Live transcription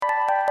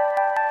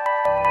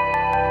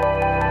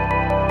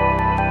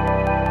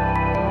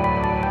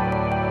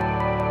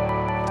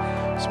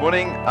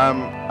morning,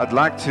 I'd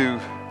like to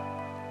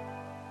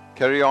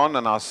carry on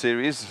in our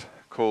series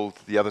called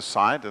The Other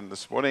Side. And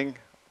this morning,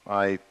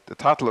 the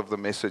title of the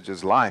message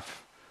is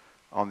Life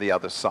on the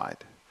Other Side.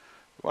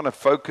 We want to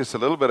focus a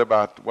little bit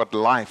about what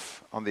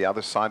life on the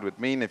other side would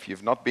mean. If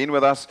you've not been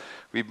with us,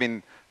 we've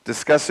been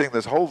discussing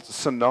this whole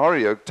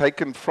scenario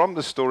taken from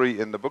the story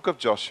in the book of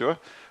Joshua,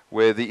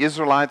 where the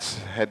Israelites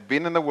had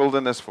been in the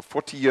wilderness for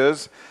 40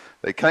 years.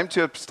 They came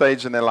to a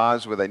stage in their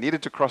lives where they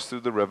needed to cross through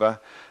the river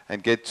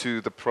and get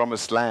to the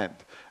promised land.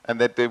 And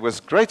that there was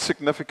great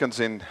significance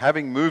in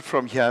having moved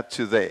from here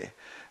to there.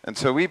 And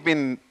so we've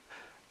been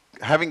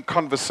having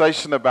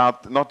conversation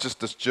about not just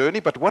this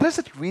journey, but what does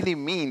it really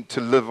mean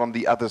to live on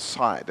the other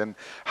side? And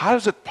how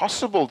is it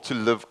possible to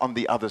live on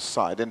the other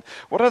side? And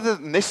what are the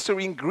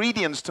necessary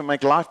ingredients to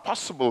make life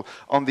possible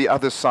on the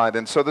other side?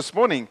 And so this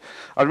morning,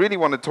 I really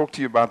want to talk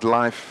to you about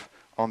life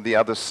on the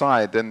other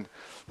side. And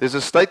there's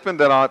a statement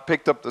that I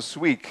picked up this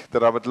week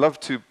that I would love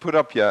to put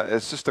up here.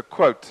 It's just a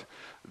quote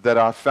that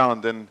I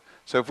found. And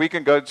so if we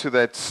can go to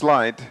that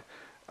slide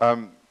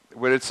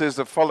where it says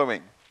the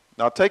following.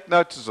 Now take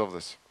notice of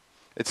this.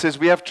 It says,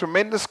 we have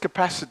tremendous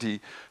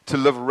capacity to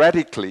live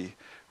radically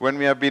when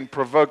we have been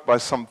provoked by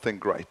something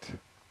great. I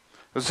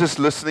was just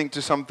listening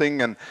to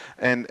something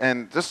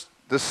and just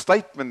the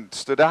statement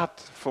stood out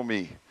for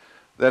me.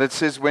 That it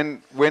says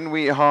when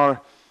we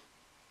are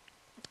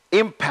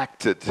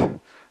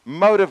impacted,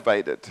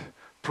 motivated,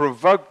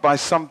 provoked by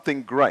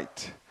something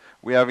great,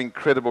 we have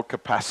incredible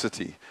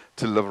capacity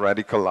to live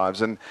radical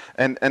lives. And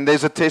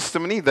there's a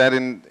testimony that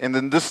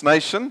in this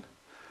nation,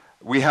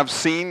 we have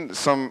seen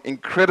some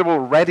incredible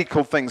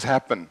radical things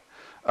happen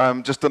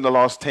just in the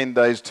last 10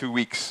 days, 2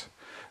 weeks,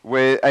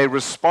 where a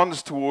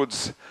response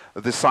towards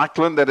the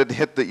cyclone that had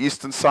hit the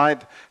eastern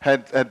side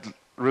had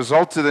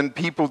resulted in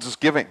people just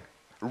giving,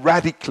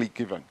 radically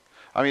giving.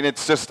 I mean,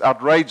 it's just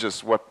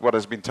outrageous what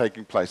has been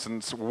taking place. And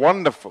it's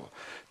wonderful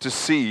to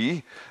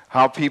see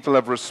how people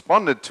have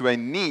responded to a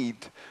need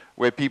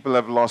where people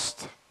have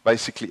lost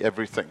basically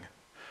everything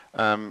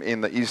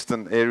in the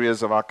eastern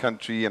areas of our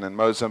country and in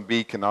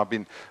Mozambique. And I've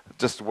been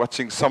just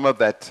watching some of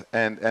that,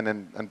 and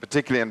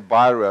particularly in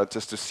Beira,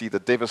 just to see the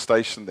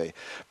devastation there.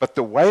 But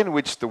the way in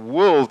which the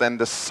world and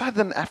the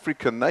southern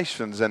African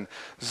nations and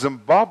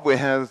Zimbabwe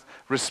have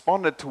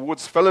responded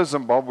towards fellow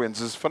Zimbabweans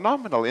is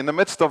phenomenal in the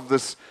midst of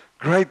this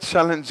great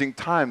challenging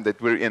time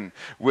that we're in,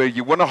 where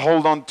you want to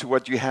hold on to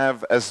what you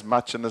have as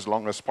much and as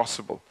long as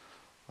possible.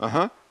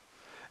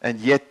 And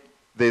yet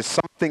there's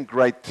something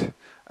great,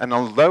 and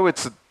although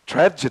it's a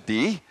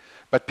tragedy,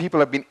 but people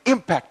have been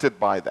impacted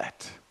by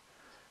that.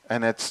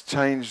 And it's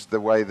changed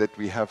the way that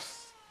we have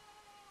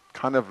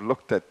kind of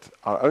looked at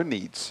our own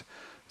needs.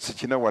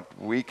 Said, you know what,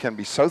 we can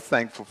be so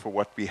thankful for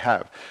what we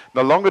have.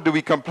 No longer do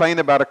we complain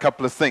about a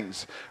couple of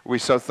things. We're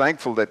so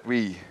thankful that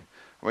we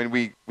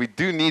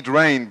do need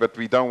rain, but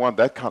we don't want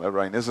that kind of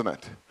rain, isn't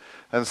it?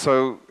 And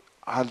so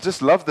I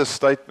just love this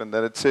statement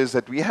that it says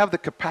that we have the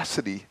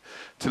capacity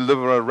to live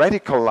our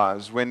radical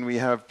lives when we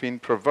have been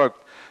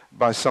provoked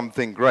by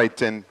something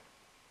great. And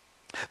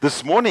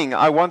this morning,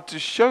 I want to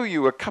show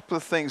you a couple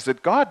of things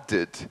that God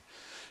did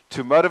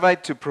to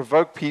motivate, to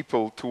provoke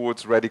people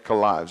towards radical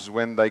lives.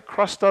 When they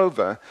crossed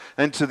over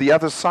into the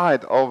other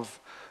side of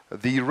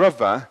the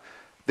river,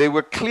 there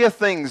were clear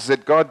things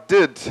that God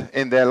did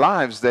in their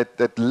lives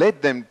that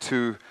led them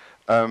to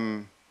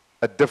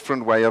a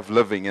different way of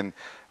living. And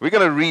we're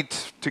going to read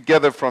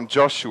together from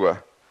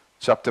Joshua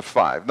chapter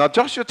 5. Now,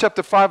 Joshua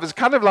chapter 5 is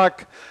kind of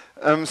like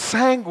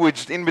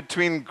sandwiched in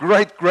between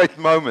great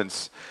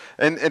moments.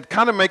 And it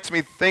kind of makes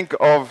me think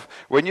of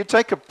when you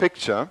take a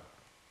picture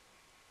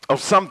of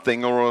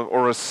something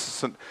or a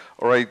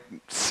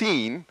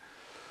scene,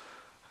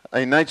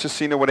 a nature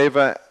scene or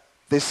whatever,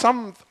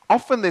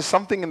 often there's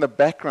something in the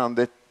background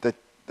that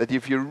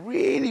if you're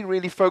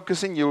really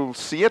focusing, you'll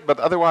see it, but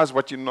otherwise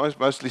what you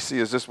mostly see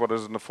is just what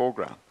is in the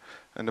foreground,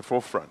 in the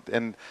forefront.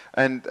 And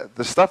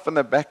the stuff in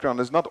the background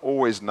is not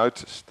always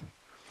noticed.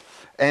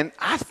 And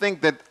I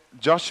think that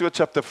Joshua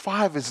chapter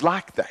 5 is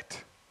like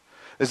that.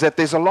 Is that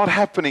there's a lot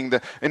happening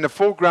in the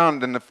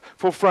foreground and the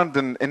forefront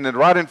and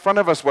right in front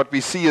of us. What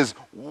we see is,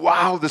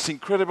 wow, this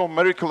incredible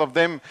miracle of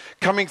them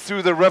coming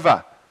through the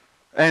river.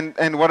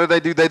 And what did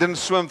they do? They didn't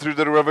swim through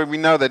the river. We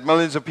know that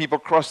millions of people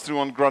crossed through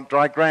on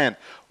dry ground.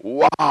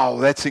 Wow,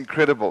 that's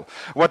incredible.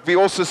 What we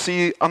also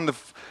see in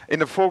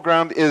the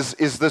foreground is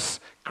this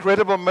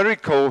incredible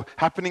miracle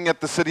happening at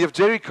the city of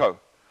Jericho.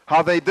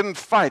 How they didn't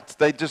fight,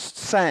 they just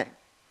sang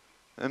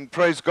and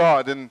praised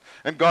God, and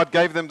God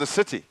gave them the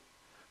city.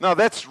 Now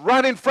that's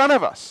right in front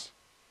of us.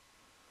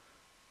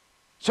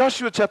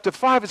 Joshua chapter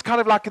 5 is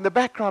kind of like in the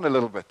background a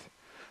little bit.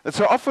 And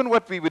so often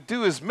what we would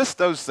do is miss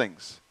those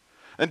things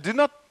and do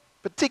not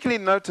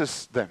particularly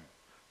notice them.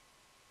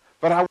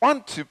 But I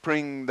want to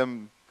bring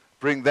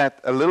that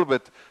a little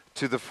bit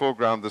to the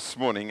foreground this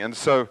morning. And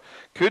so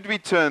could we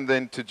turn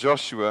then to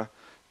Joshua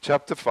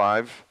chapter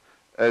 5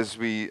 as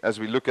we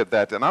look at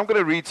that. And I'm going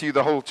to read to you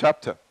the whole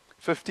chapter,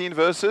 15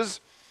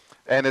 verses,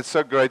 and it's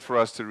so great for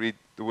us to read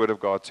the Word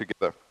of God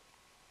together.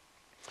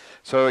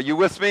 So are you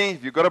with me?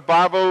 If you've got a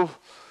Bible,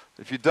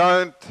 If you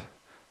don't,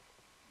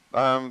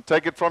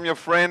 take it from your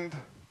friend.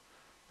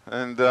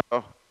 And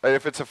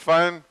if it's a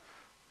phone,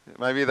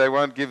 maybe they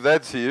won't give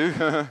that to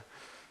you.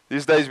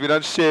 These days we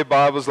don't share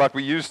Bibles like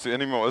we used to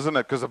anymore, isn't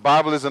it? Because the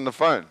Bible is in the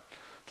phone.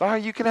 It's like, oh,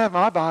 you can have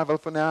my Bible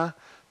for now.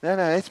 No,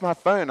 it's my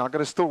phone. I've got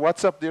to still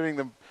WhatsApp during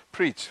the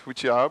preach,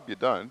 which I hope you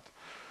don't.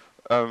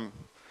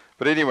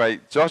 But anyway,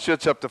 Joshua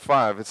chapter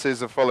 5, it says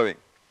the following.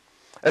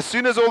 As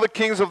soon as all the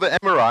kings of the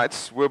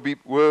Amorites were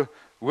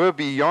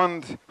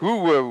beyond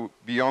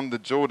the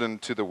Jordan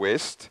to the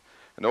west,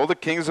 and all the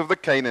kings of the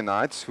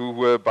Canaanites who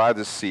were by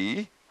the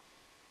sea,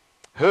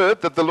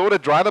 heard that the Lord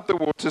had dried up the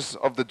waters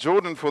of the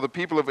Jordan for the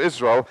people of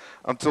Israel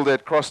until they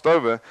had crossed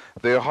over,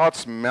 their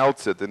hearts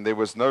melted, and there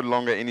was no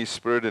longer any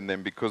spirit in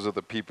them because of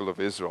the people of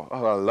Israel.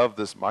 Oh, I love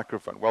this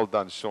microphone. Well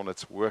done, Sean.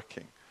 It's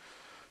working.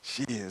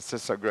 Gee, it's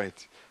just so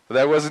great.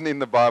 That wasn't in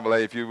the Bible.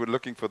 If you were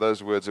looking for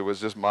those words, it was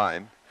just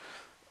mine.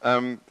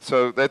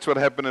 So that's what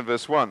happened in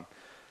verse 1.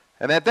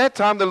 And at that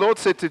time the Lord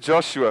said to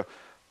Joshua,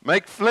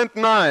 make flint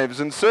knives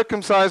and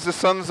circumcise the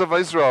sons of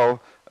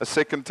Israel a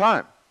second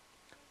time.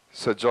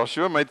 So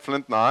Joshua made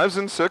flint knives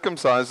and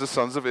circumcised the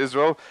sons of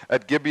Israel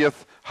at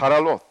Gibeath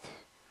Haraloth.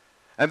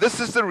 And this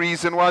is the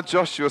reason why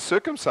Joshua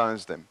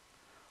circumcised them.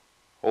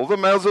 All the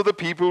males of the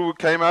people who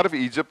came out of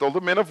Egypt, all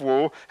the men of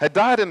war, had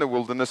died in the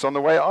wilderness on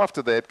the way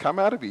after they had come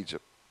out of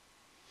Egypt.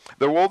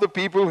 Though all the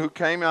people who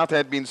came out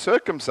had been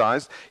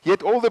circumcised,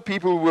 yet all the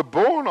people who were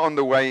born on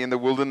the way in the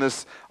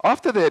wilderness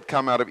after they had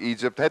come out of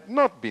Egypt had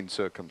not been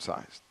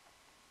circumcised.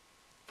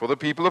 For the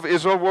people of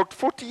Israel walked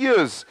 40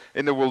 years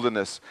in the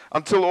wilderness,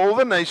 until all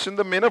the nation,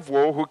 the men of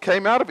war who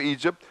came out of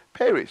Egypt,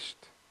 perished,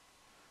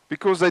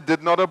 because they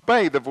did not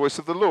obey the voice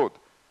of the Lord.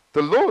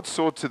 The Lord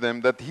saw to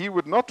them that he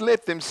would not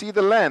let them see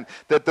the land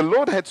that the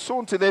Lord had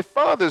sworn to their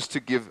fathers to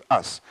give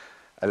us,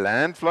 a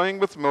land flowing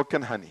with milk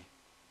and honey.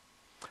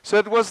 So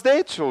it was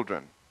their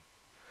children,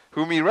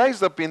 whom he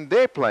raised up in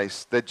their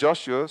place, that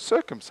Joshua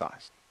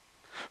circumcised.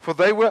 For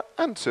they were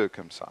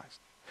uncircumcised,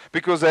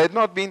 because they had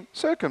not been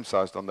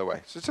circumcised on the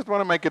way. So I just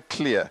want to make it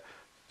clear,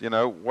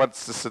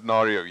 what's the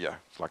scenario here.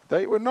 It's like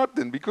they were not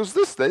then, because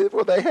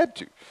they had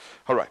to.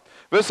 All right,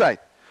 verse 8.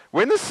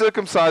 When the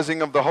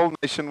circumcising of the whole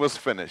nation was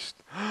finished,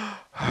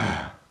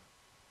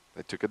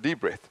 they took a deep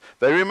breath.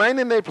 They remained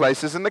in their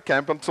places in the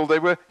camp until they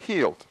were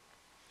healed.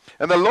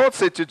 And the Lord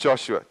said to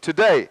Joshua,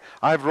 today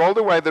I have rolled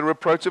away the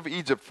reproach of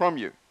Egypt from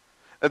you.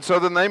 And so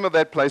the name of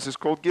that place is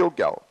called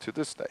Gilgal to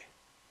this day.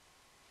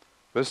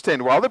 Verse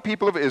 10, while the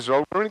people of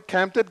Israel were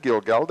encamped at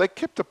Gilgal, they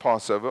kept a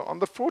Passover on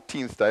the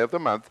 14th day of the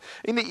month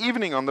in the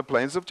evening on the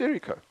plains of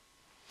Jericho.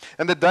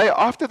 And the day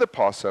after the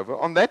Passover,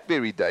 on that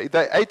very day,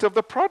 they ate of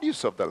the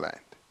produce of the land,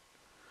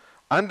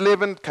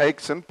 unleavened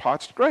cakes and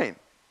parched grain.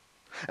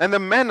 And the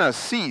manna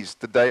ceased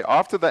the day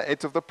after they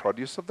ate of the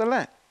produce of the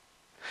land.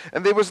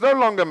 And there was no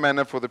longer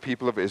manna for the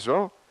people of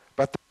Israel,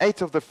 but they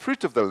ate of the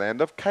fruit of the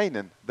land of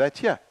Canaan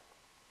that year.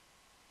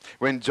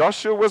 When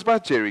Joshua was by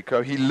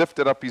Jericho, he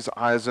lifted up his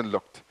eyes and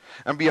looked.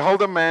 And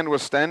behold, a man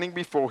was standing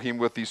before him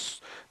with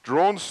his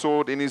drawn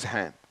sword in his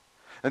hand.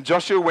 And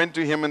Joshua went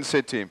to him and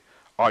said to him,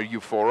 are you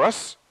for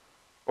us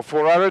or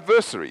for our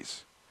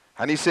adversaries?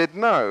 And he said,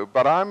 no,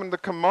 but I am the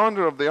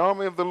commander of the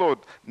army of the Lord.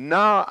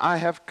 Now I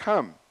have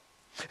come.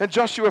 And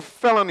Joshua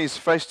fell on his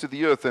face to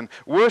the earth and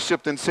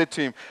worshipped and said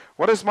to him,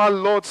 what does my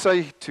Lord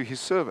say to his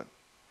servant?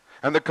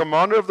 And the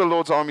commander of the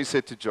Lord's army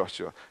said to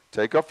Joshua,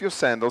 take off your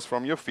sandals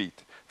from your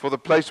feet, for the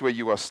place where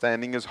you are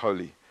standing is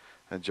holy.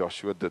 And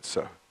Joshua did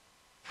so.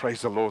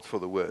 Praise the Lord for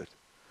the word.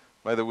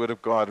 May the word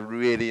of God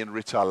really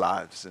enrich our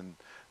lives, and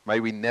may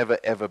we never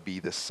ever be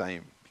the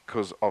same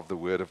because of the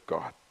word of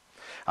God.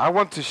 I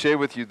want to share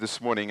with you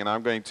this morning, and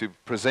I'm going to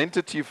present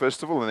it to you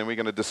first of all, and then we're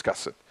going to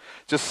discuss it.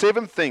 Just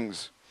 7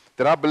 things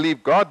that I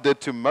believe God did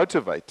to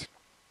motivate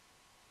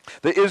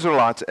the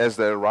Israelites as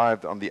they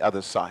arrived on the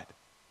other side.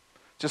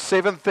 Just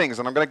 7 things,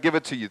 and I'm going to give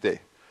it to you there.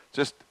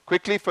 Just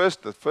quickly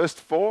first, the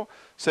first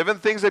 7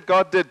 things that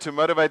God did to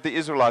motivate the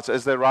Israelites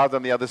as they arrived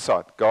on the other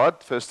side.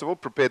 God, first of all,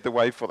 prepared the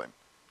way for them.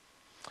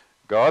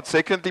 God,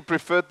 secondly,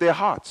 preferred their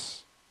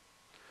hearts.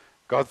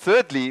 God,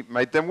 thirdly,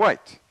 made them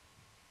wait.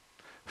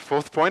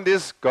 4th point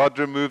is God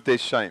removed their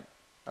shame.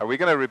 Are we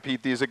going to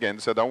repeat these again?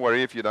 So don't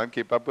worry if you don't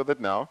keep up with it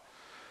now.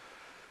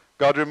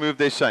 God removed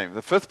their shame.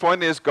 The 5th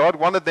point is God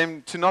wanted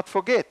them to not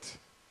forget.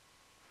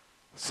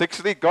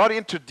 6thly, God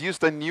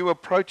introduced a new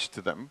approach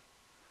to them.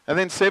 And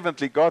then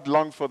 7thly, God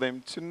longed for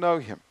them to know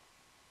him.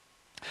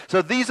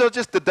 So these are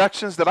just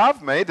deductions that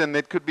I've made, and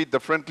it could be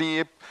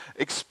differently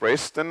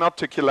expressed and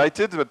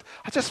articulated, but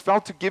I just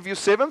felt to give you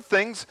 7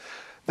 things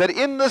that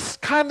in this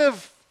kind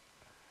of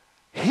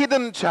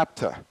hidden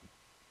chapter,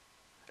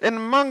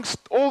 amongst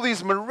all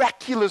these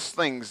miraculous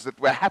things that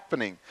were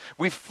happening,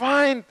 we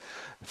find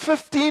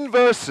 15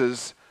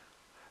 verses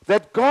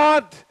that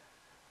God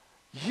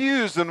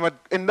used, and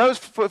in those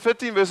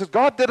 15 verses,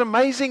 God did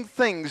amazing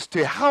things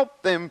to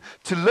help them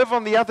to live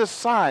on the other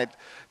side,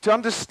 to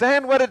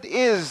understand what it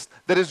is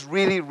that is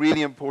really,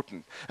 really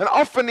important. And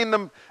often in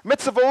the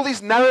midst of all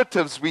these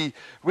narratives, we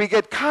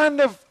get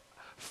kind of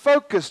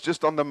focused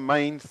just on the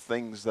main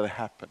things that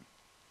happen.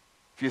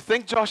 If you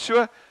think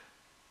Joshua,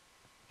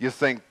 you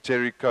think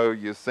Jericho,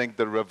 you think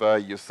the river,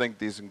 you think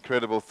these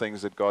incredible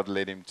things that God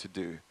led him to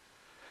do.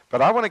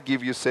 But I want to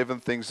give you 7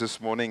 things this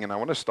morning, and I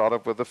want to start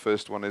off with the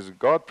first one, is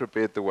God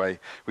prepared the way.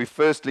 We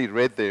firstly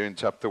read there in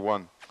chapter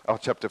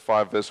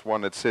 5, verse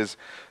 1, it says,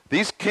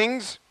 these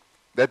kings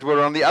that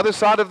were on the other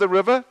side of the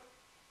river,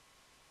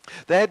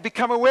 they had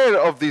become aware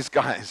of these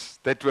guys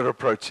that were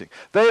approaching.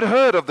 They had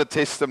heard of the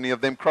testimony of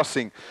them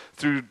crossing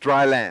through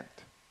dry land.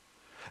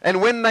 And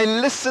when they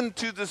listened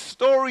to the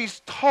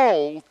stories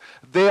told,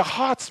 their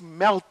hearts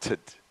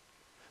melted.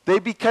 They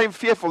became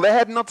fearful. They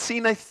had not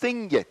seen a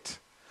thing yet.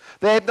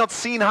 They had not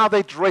seen how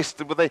they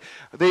dressed with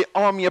their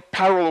army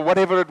apparel or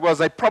whatever it was.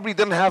 They probably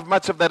didn't have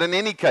much of that in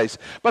any case.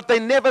 But they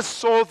never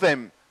saw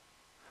them,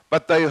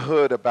 but they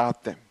heard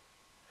about them.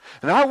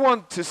 And I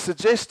want to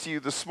suggest to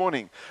you this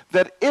morning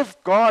that if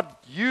God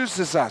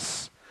uses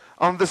us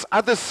on this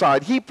other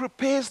side, He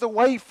prepares the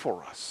way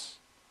for us.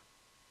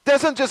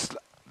 Doesn't just,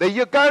 there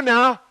you go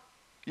now,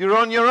 you're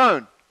on your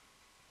own.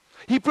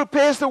 He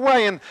prepares the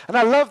way, and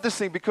I love this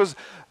thing because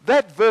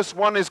that verse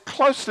 1 is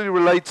closely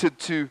related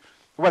to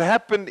what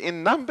happened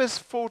in Numbers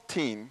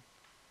 14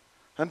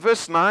 and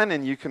verse 9,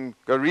 and you can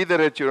go read that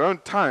at your own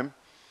time,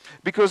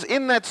 because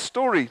in that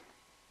story,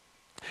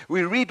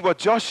 we read what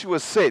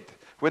Joshua said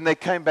when they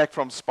came back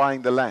from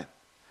spying the land.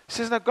 He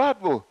says, now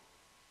God will.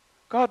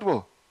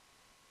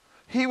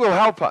 He will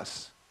help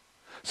us.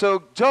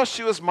 So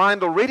Joshua's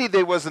mind already,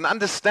 there was an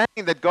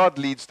understanding that God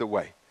leads the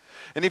way.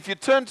 And if you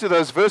turn to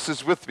those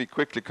verses with me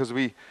quickly, because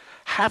we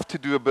have to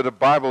do a bit of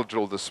Bible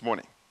drill this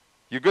morning.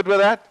 You good with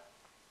that?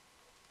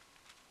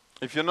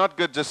 If you're not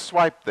good, just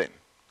swipe then,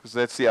 because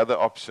that's the other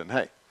option.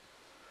 Hey,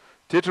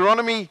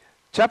 Deuteronomy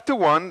chapter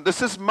 1,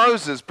 this is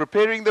Moses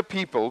preparing the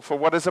people for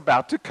what is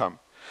about to come.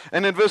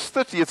 And in verse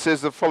 30 it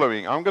says the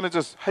following. I'm going to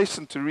just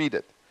hasten to read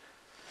it.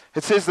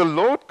 It says, the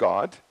Lord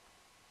God,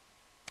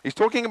 He's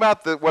talking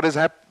about what is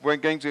we're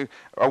going to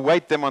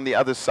await them on the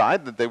other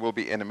side, that they will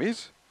be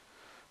enemies.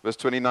 Verse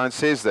 29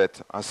 says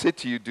that, I said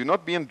to you, do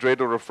not be in dread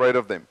or afraid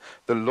of them.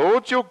 The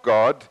Lord your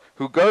God,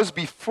 who goes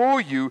before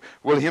you,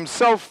 will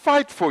Himself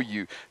fight for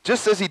you,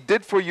 just as He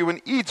did for you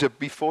in Egypt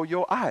before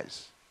your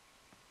eyes.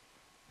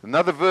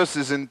 Another verse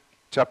is in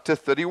chapter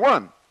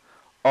 31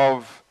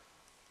 of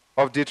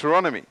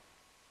Deuteronomy.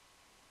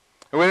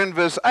 We're in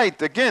verse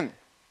 8 again.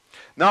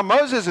 Now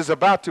Moses is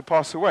about to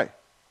pass away.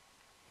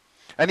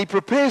 And he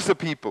prepares the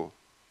people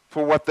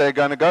for what they're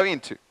going to go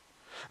into.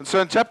 And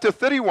so in chapter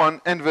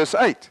 31 and verse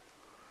 8,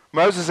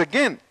 Moses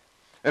again,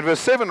 in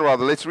verse 7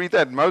 rather, let's read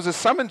that. Moses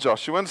summoned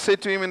Joshua and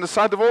said to him in the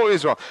sight of all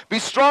Israel, be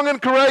strong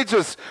and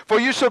courageous, for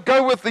you shall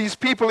go with these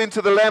people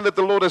into the land that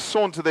the Lord has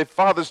sworn to their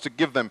fathers to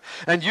give them,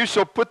 and you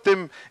shall put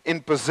them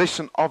in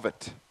possession of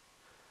it.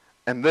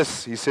 And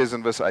this, he says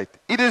in verse 8,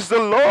 it is the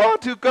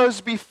Lord who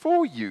goes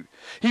before you.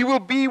 He will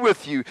be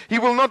with you. He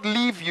will not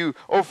leave you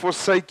or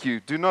forsake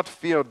you. Do not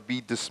fear or be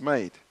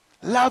dismayed.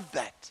 Love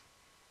that.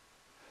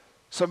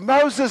 So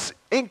Moses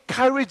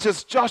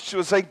encourages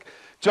Joshua, saying,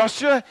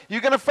 Joshua,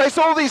 you're going to face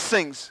all these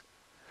things,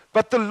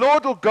 but the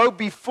Lord will go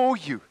before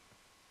you.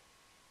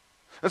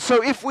 And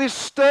so if we're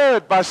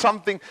stirred by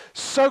something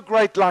so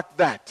great like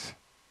that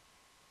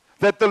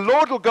the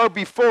Lord will go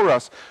before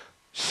us,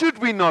 should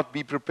we not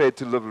be prepared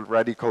to live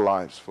radical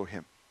lives for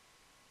Him?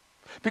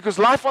 Because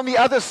life on the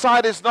other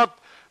side is not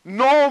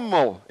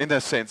normal in a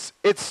sense.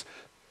 It's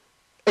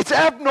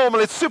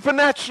abnormal. It's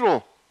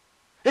supernatural.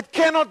 It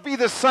cannot be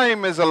the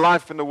same as a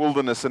life in the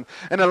wilderness. And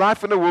a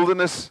life in the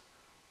wilderness,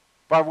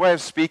 by way of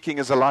speaking,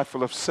 is a life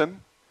full of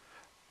sin,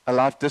 a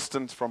life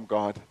distant from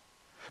God.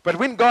 But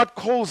when God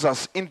calls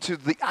us into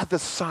the other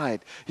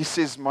side, He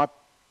says, my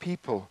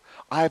people,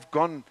 I have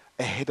gone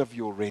ahead of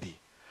you already.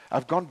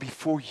 I've gone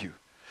before you.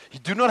 You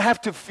do not have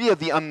to fear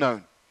the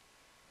unknown.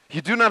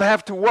 You do not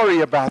have to worry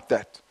about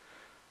that.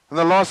 And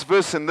the last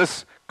verse in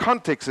this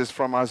context is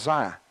from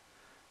Isaiah.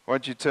 Why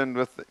don't you turn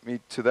with me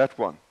to that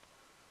one?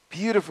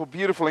 Beautiful,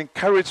 beautiful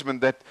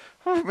encouragement that,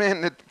 oh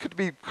man, it could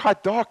be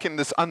quite dark in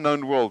this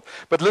unknown world.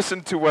 But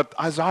listen to what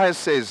Isaiah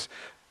says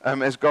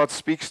as God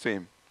speaks to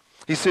him.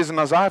 He says in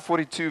Isaiah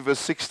 42, verse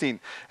 16,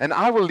 and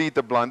I will lead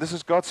the blind. This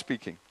is God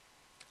speaking.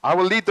 I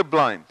will lead the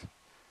blind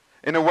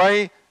in a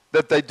way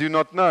that they do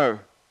not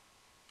know.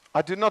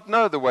 I do not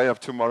know the way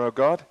of tomorrow,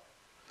 God.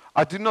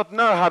 I do not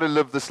know how to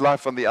live this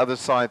life on the other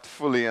side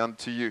fully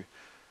unto you.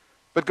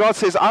 But God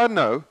says, I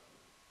know.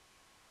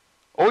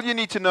 All you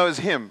need to know is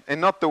Him and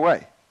not the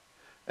way,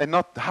 and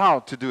not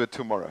how to do it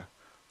tomorrow.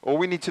 All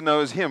we need to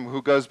know is Him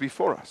who goes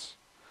before us.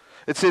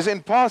 It says,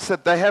 in paths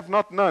that they have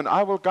not known,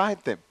 I will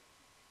guide them.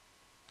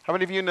 How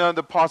many of you know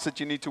the paths that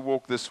you need to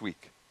walk this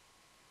week?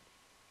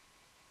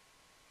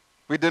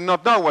 We do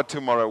not know what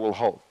tomorrow will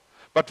hold,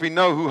 but we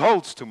know who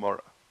holds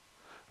tomorrow.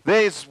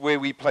 There's where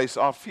we place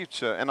our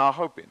future and our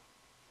hope in.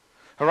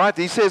 All right,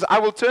 He says, I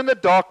will turn the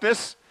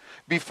darkness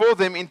before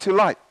them into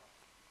light.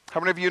 How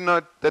many of you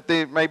know that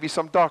there may be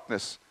some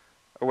darkness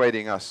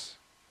awaiting us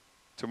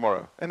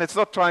tomorrow? And it's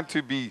not trying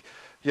to be,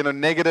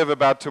 negative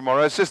about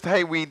tomorrow. It's just,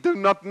 hey, we do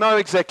not know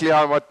exactly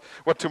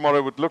what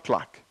tomorrow would look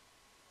like.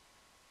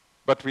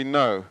 But we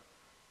know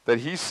that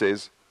he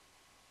says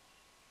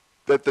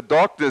that the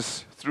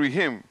darkness through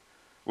him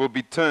will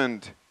be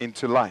turned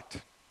into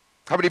light.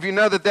 How many of you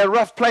know that there are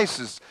rough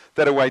places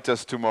that await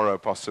us tomorrow,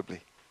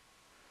 possibly?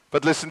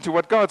 But listen to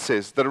what God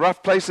says. The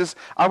rough places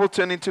I will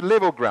turn into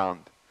level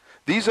ground.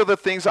 These are the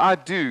things I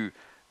do,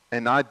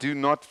 and I do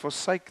not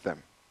forsake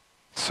them.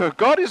 So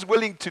God is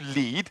willing to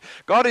lead.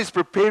 God is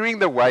preparing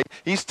the way.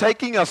 He's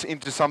taking us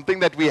into something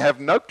that we have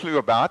no clue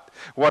about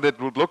what it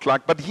would look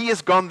like, but He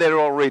has gone there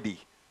already.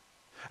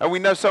 And we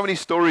know so many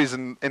stories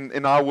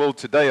in our world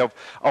today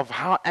of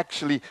how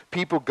actually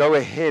people go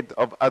ahead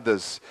of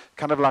others,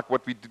 kind of like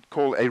what we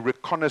call a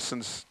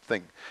reconnaissance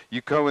thing.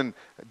 You go and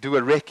do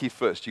a recce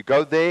first. You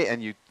go there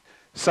and you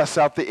suss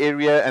out the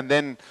area, and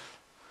then,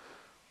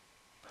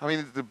 I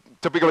mean, the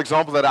typical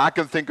example that I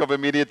can think of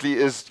immediately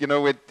is, you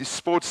know, when the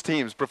sports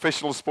teams,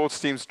 professional sports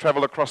teams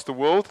travel across the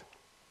world.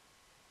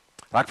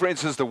 Like, for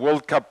instance, the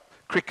World Cup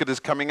cricket is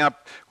coming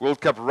up.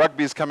 World Cup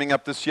rugby is coming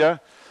up this year.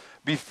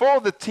 Before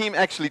the team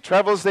actually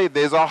travels there,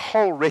 there's a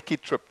whole recce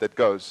trip that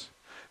goes.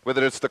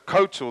 Whether it's the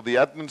coach or the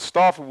admin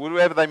staff or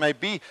whoever they may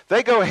be,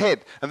 they go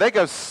ahead and they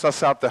go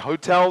suss out the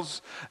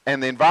hotels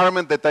and the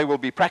environment that they will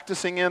be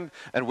practicing in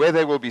and where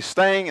they will be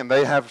staying, and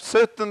they have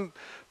certain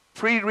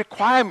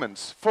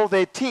pre-requirements for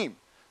their team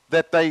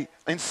that they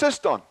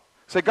insist on.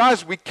 Say,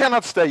 guys, we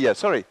cannot stay here.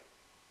 Sorry.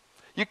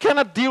 You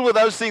cannot deal with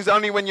those things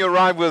only when you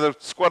arrive with a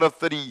squad of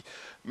 30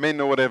 men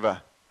or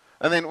whatever.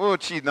 And then, oh,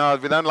 gee, no,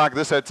 we don't like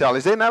this hotel.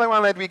 Is there another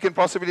one that we can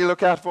possibly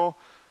look out for?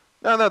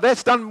 No,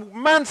 that's done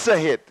months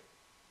ahead.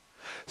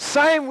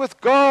 Same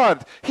with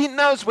God. He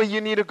knows where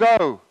you need to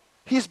go.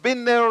 He's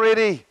been there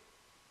already.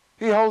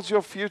 He holds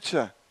your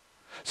future.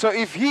 So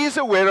if He's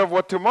aware of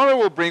what tomorrow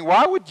will bring,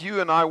 why would you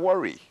and I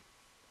worry?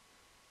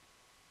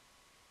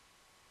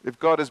 If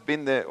God has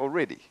been there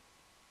already.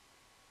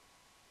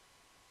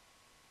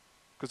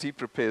 Because He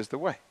prepares the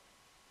way.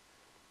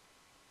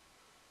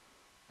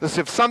 As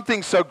if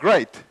something so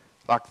great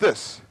like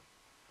this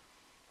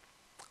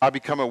I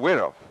become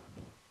aware of,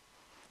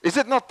 is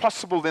it not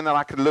possible then that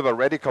I could live a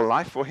radical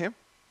life for Him?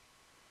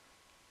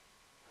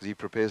 Because He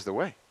prepares the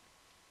way.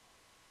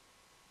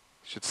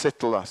 It should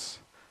settle us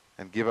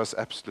and give us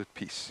absolute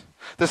peace.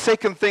 The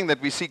second thing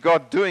that we see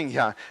God doing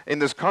here in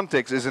this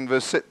context is in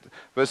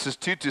verses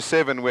 2 to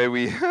 7, where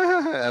we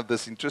have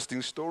this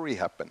interesting story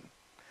happen,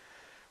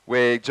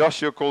 where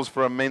Joshua calls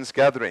for a men's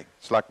gathering.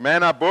 It's like,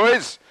 man up,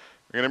 boys.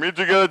 We're going to meet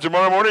together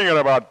tomorrow morning at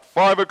about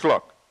 5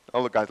 o'clock.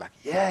 All the guys are like,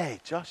 yay,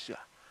 Joshua.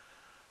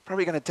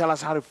 Probably going to tell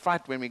us how to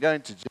fight when we go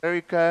into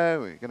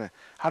Jericho.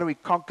 How do we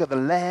conquer the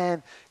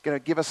land? Going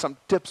to give us some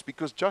tips,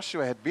 because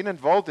Joshua had been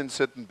involved in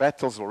certain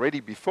battles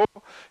already before.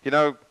 You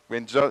know,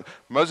 when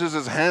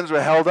Moses' hands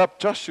were held up,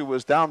 Joshua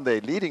was down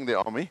there leading the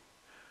army.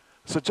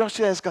 So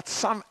Joshua has got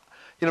some,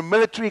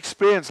 military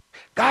experience.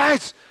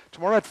 Guys,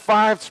 tomorrow at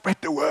 5, spread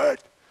the word.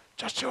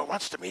 Joshua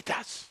wants to meet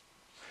us.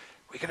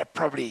 We're going to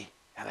probably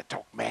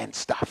talk man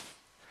stuff.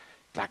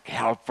 Like,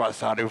 help us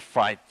how to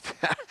fight.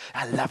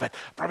 I love it.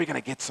 Probably going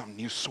to get some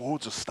new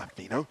swords or stuff,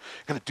 Going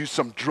to do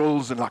some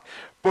drills, and like,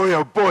 boy,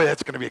 oh boy,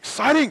 that's going to be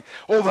exciting.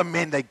 All the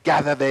men, they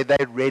gather there,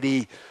 they're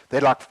ready.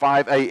 They're like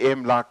 5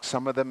 a.m. like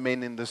some of the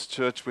men in this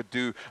church would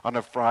do on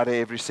a Friday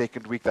every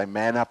second week. They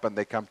man up and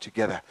they come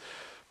together.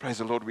 Praise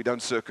the Lord, we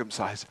don't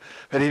circumcise.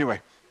 But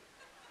anyway,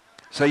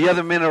 so here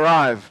the men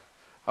arrive.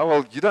 Oh,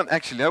 well, you don't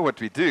actually know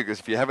what we do, because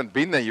if you haven't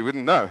been there, you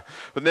wouldn't know.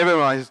 But never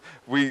mind,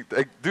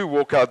 they do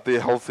walk out there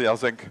healthy, I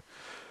think.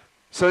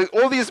 So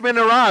all these men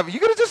arrive. You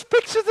got to just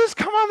picture this.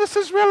 Come on, this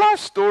is real life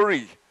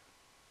story.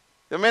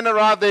 The men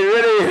arrive,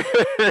 they're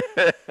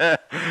ready.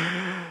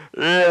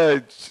 Yeah,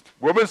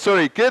 women,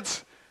 sorry,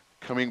 kids,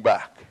 coming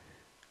back.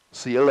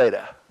 See you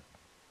later.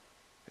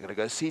 We're going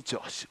to go see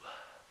Joshua.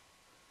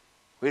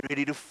 We're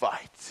ready to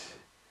fight.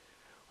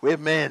 We're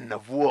men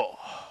of war.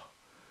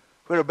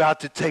 We're about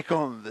to take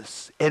on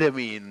this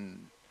enemy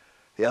in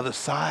the other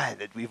side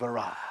that we've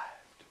arrived.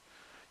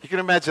 You can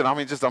imagine,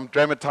 I'm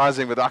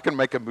dramatizing, but I can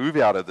make a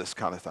movie out of this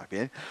kind of stuff,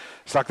 yeah?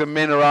 It's like the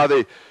men are out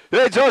there.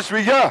 Hey, Josh,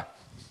 we're here.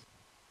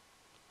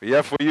 We're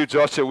here for you,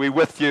 Joshua. We're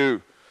with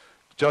you.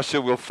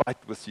 Joshua will fight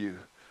with you.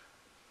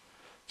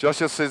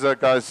 Joshua says,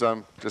 guys,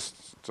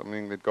 just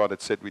something that God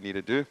had said we need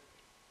to do.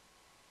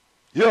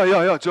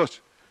 Yeah,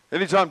 Josh.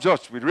 Anytime,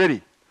 Josh, we're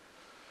ready.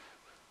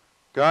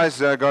 Guys,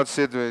 God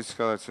said it's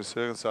going to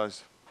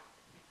circumcise.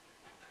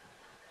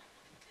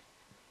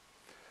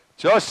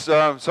 Josh,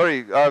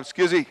 sorry,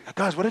 excuse me.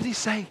 Guys, what did he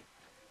say?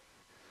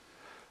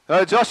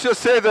 Joshua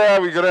said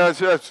we're going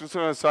to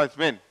circumcise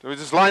men. So we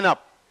just line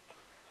up.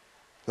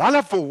 Line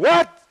up for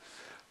what?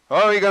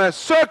 Oh, we're going to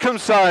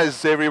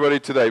circumcise everybody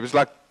today. It was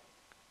like,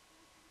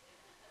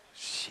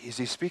 is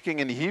he speaking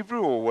in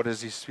Hebrew, or what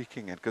is he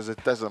speaking in? Because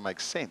it doesn't make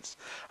sense.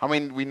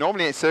 We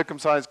normally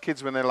circumcise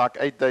kids when they're like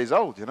 8 days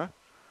old,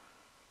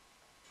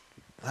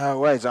 No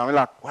way. So I'm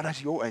like, what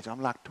is your age?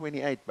 I'm like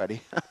 28,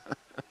 buddy.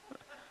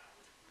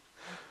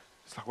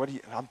 It's like, what are you?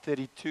 I'm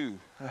 32.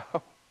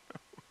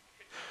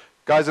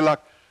 Guys are like,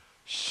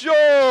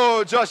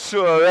 sure,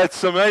 Joshua,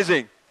 that's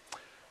amazing.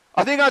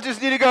 I think I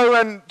just need to go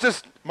and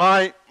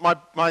my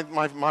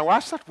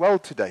wife's not well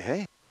today,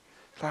 hey?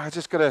 I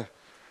just got to,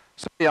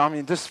 sorry, I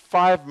mean, this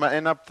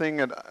 5-man up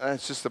thing, and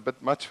it's just a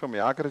bit much for me.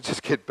 I got to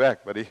just get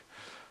back, buddy.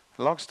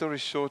 Long story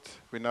short,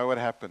 we know what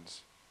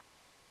happens.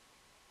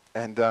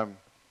 And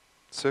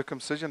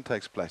circumcision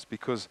takes place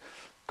because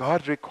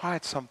God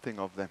required something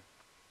of them.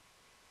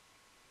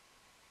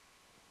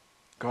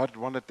 God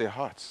wanted their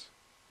hearts.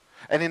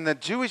 And in the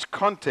Jewish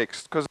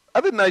context, because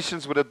other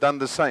nations would have done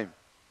the same,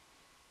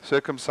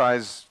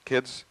 circumcise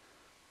kids.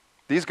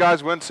 These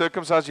guys weren't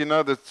circumcised,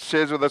 that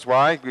shares with us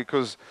why.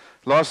 Because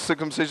last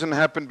circumcision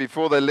happened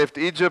before they left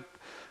Egypt.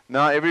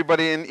 Now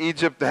everybody in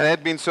Egypt that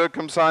had been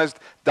circumcised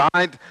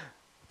died.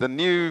 The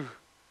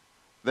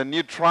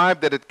new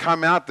tribe that had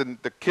come out,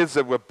 the kids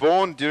that were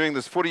born during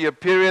this 40-year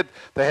period,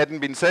 they hadn't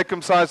been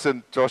circumcised.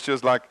 And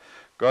Joshua's like,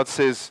 God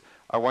says,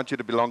 I want you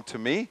to belong to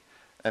me.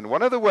 And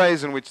one of the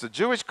ways in which the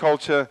Jewish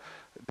culture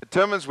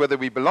determines whether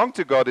we belong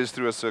to God is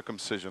through a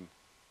circumcision.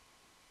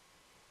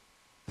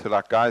 So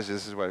like, guys,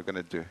 this is what we're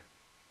going to do.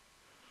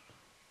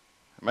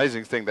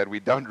 Amazing thing that we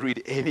don't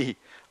read any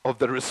of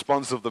the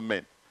response of the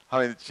men.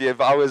 I mean,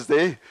 if I was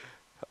there,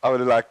 I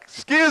would have like,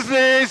 excuse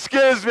me,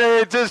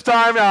 just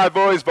time out,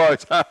 boys.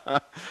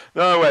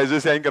 No ways,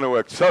 this ain't going to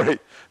work. Sorry.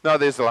 No,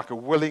 there's like a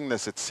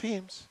willingness, it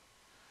seems.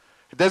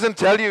 It doesn't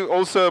tell you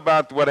also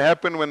about what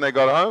happened when they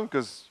got home,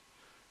 because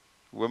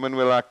women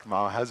were like,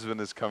 my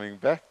husband is coming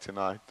back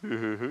tonight.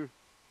 And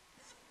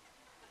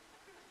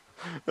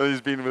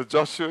he's been with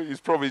Joshua. He's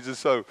probably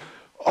just so,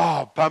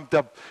 pumped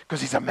up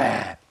because he's a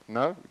man.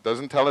 No, it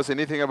doesn't tell us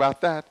anything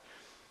about that.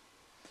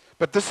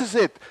 But this is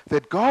it,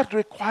 that God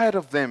required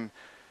of them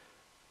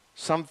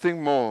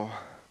something more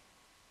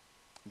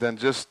than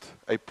just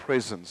a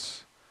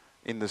presence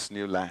in this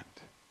new land.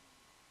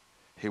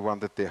 He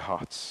wanted their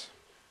hearts.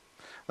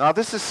 Now,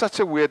 this is such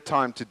a weird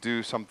time to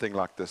do something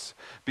like this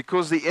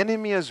because the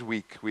enemy is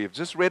weak. We have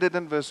just read it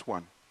in verse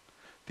 1.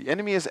 The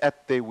enemy is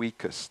at their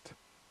weakest.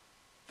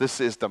 This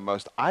is the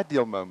most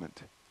ideal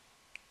moment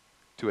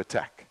to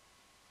attack.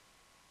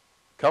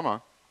 Come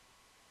on.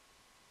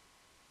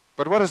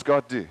 But what does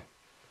God do?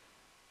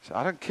 So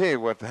I don't care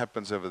what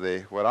happens over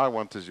there. What I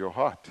want is your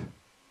heart.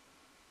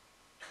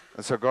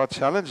 And so God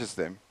challenges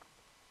them.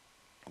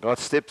 God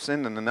steps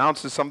in and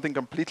announces something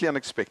completely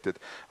unexpected.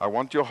 I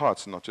want your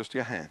hearts, not just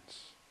your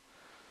hands.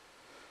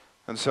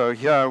 And so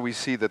here we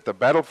see that the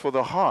battle for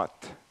the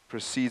heart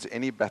precedes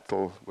any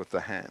battle with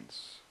the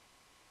hands.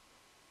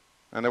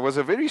 And it was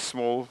a very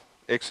small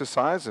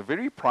exercise, a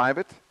very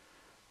private,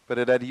 but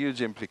it had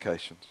huge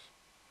implications.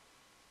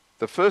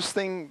 The first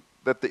thing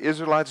that the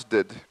Israelites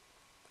did,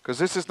 because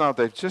this is now,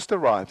 they've just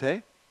arrived,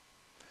 hey?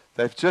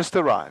 They've just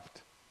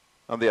arrived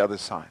on the other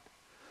side.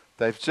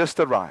 They've just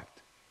arrived.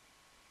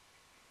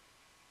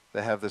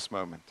 They have this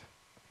moment.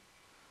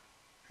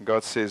 And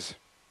God says,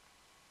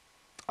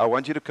 I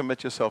want you to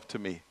commit yourself to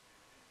me.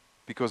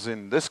 Because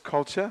in this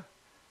culture,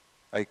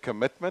 a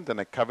commitment and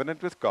a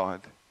covenant with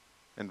God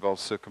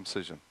involves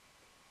circumcision.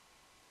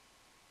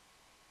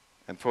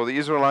 And for the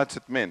Israelites,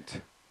 it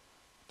meant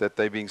that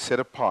they're being set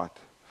apart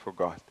for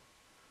God.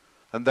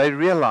 And they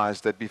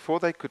realized that before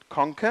they could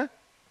conquer,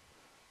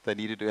 they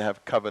needed to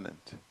have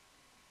covenant.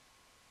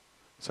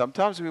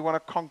 Sometimes we want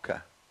to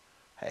conquer.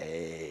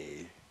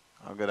 Hey,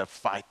 I'm going to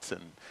fight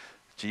and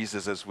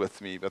Jesus is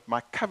with me. But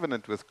my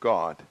covenant with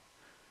God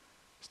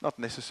is not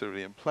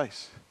necessarily in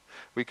place.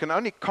 We can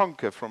only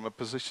conquer from a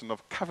position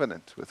of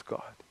covenant with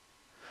God.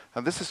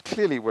 And this is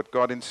clearly what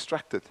God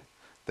instructed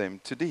them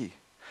to do.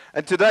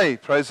 And today,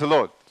 praise the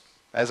Lord,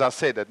 as I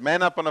said, at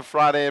Man Up on a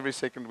Friday every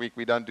second week,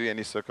 we don't do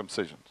any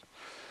circumcisions.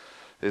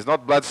 There's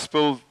not blood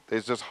spilled,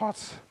 there's just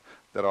hearts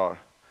that are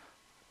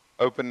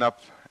opened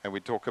up, and we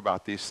talk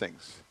about these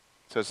things.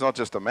 So it's not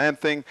just a man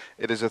thing,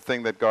 it is a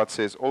thing that God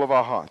says all of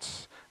our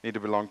hearts need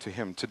to belong to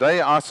Him. Today,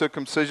 our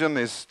circumcision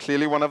is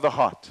clearly one of the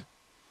heart,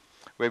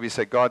 where we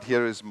say, God,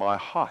 here is my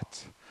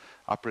heart.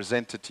 I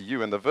present it to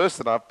you. And the verse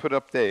that I've put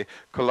up there,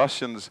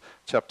 Colossians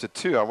chapter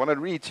 2, I want to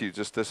read to you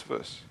just this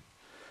verse.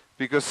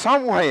 Because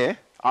somewhere,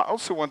 I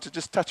also want to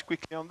just touch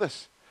quickly on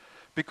this.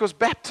 Because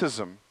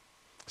baptism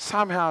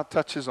somehow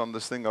touches on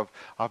this thing of,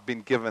 I've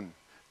been given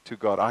to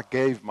God. I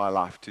gave my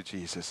life to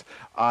Jesus.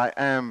 I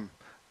am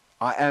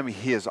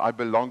His. I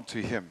belong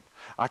to Him.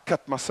 I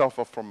cut myself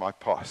off from my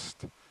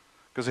past.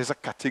 Because there's a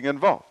cutting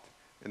involved.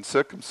 In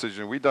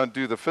circumcision, we don't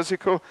do the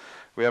physical.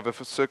 We have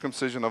a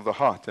circumcision of the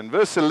heart. And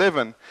verse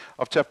 11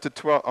 of chapter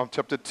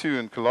 2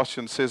 in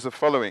Colossians says the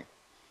following.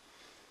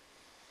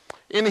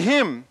 In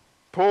Him,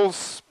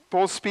 Paul's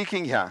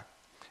speaking here,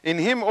 in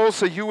Him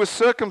also you were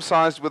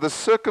circumcised with a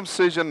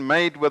circumcision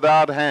made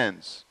without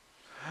hands.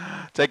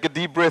 Take a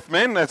deep breath,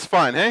 men. That's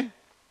fine, hey?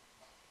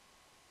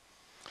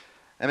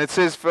 And it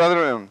says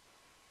further on,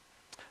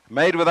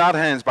 made without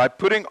hands, by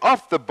putting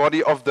off the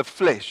body of the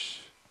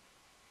flesh,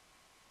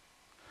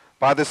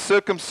 by the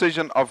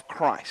circumcision of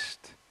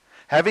Christ,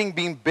 having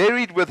been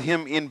buried with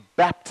Him in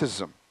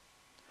baptism,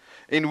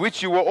 in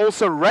which you were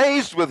also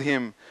raised with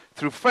Him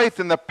through faith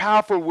in the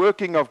powerful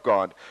working of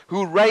God,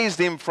 who raised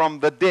Him from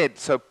the dead.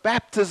 So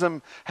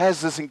baptism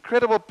has this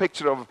incredible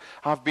picture of,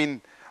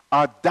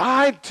 I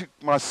died to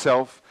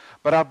myself,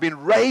 but I've been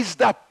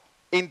raised up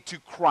into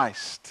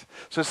Christ.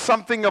 So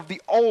something of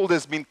the old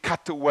has been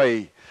cut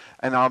away,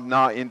 and I'm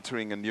now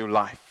entering a new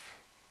life.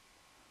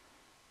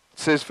 It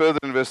says further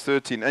in verse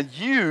 13, and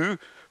you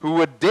who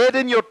were dead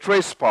in your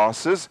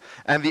trespasses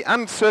and the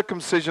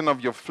uncircumcision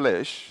of your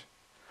flesh,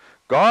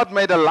 God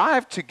made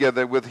alive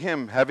together with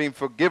him, having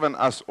forgiven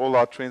us all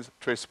our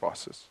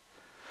trespasses,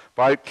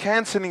 by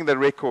cancelling the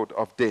record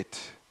of debt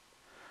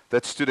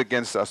that stood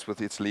against us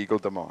with its legal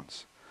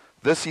demands.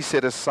 This he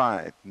set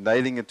aside,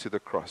 nailing it to the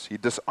cross. He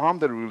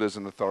disarmed the rulers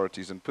and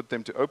authorities and put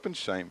them to open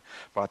shame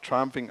by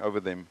triumphing over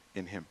them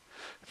in him.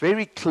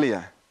 Very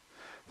clear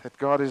that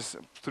God is,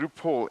 through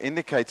Paul,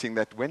 indicating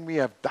that when we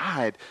have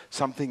died,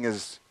 something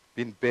has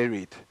been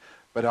buried.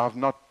 But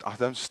I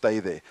don't stay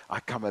there. I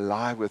come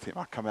alive with him.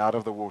 I come out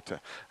of the water.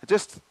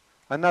 Just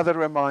another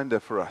reminder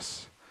for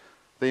us,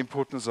 the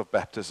importance of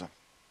baptism.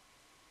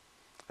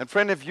 And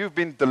friend, if you've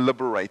been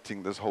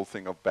deliberating this whole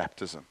thing of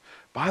baptism,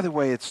 by the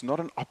way, it's not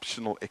an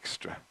optional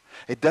extra.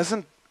 It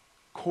doesn't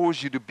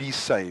cause you to be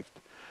saved,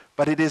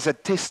 but it is a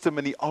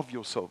testimony of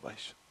your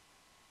salvation.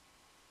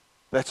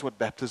 That's what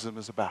baptism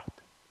is about.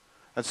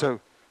 And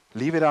so,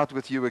 leave it out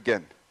with you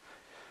again.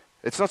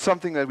 It's not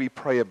something that we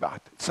pray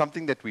about. It's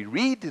something that we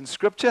read in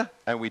Scripture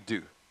and we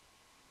do.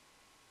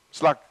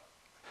 It's like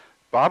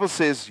the Bible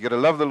says you've got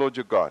to love the Lord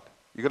your God.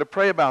 You've got to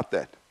pray about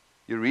that.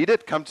 You read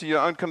it, come to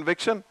your own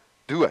conviction,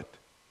 do it.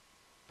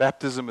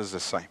 Baptism is the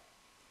same.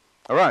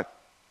 All right.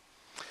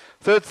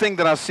 Third thing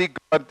that I see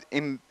God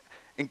in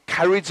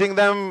encouraging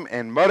them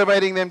and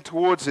motivating them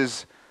towards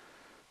is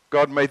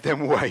God made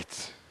them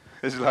wait.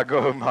 It's like,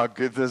 oh my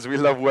goodness, we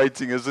love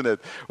waiting, isn't it?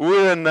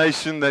 We're a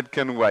nation that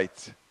can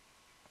wait.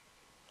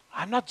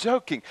 I'm not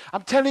joking.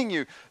 I'm telling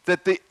you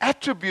that the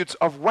attributes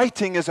of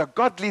waiting is a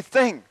godly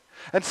thing.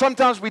 And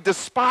sometimes we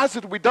despise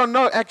it. We don't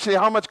know actually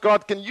how much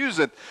God can use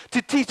it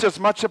to teach us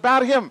much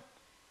about him.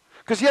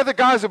 Because here the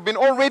guys have been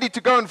all ready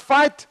to go and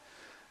fight.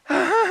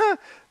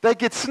 They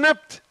get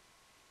snipped.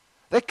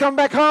 They come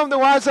back home. The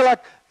wives are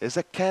like, there's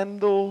a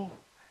candle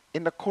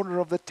in the corner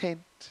of the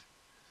tent.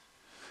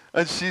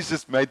 And she's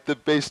just made the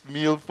best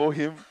meal for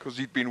him because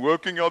he'd been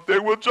working out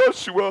there with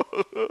Joshua.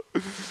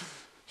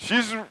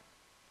 She's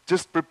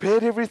just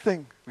prepared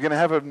everything. We're going to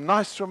have a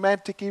nice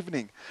romantic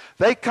evening.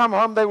 They come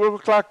home, they will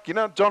look like,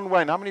 John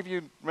Wayne. How many of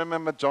you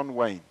remember John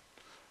Wayne?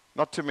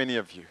 Not too many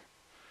of you.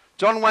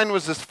 John Wayne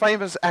was this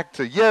famous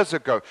actor years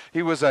ago.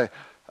 He was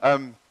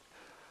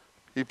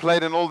he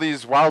played in all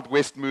these Wild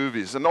West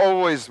movies. And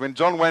always when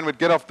John Wayne would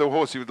get off the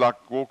horse, he would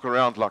walk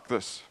around like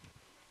this.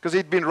 Because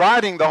he'd been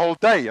riding the whole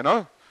day,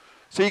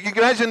 So you can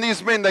imagine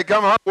these men, they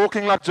come home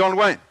walking like John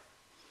Wayne.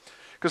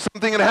 Because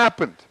something had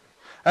happened.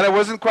 And it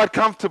wasn't quite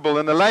comfortable.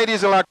 And the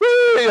ladies are like,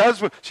 hey,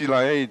 husband. She's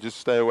like, hey, just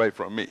stay away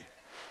from me.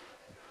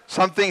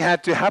 Something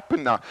had to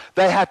happen now.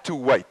 They had to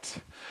wait.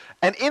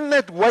 And in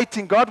that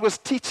waiting, God was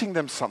teaching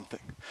them something.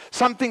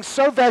 Something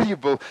so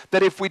valuable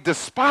that if we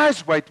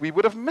despise wait, we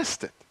would have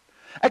missed it.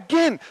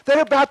 Again,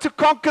 they're about to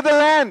conquer the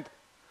land.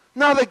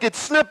 Now they get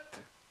snipped.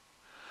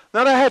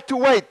 Now they had to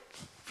wait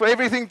for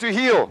everything to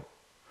heal.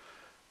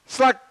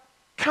 It's like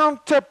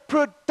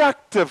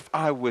counterproductive,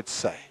 I would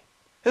say.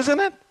 Isn't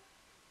it?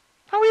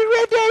 Are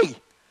we ready?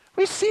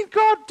 We've seen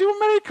God do a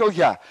miracle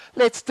here.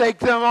 Let's take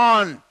them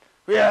on.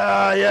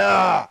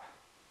 Yeah.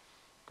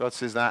 God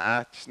says,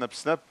 snip,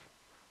 snip.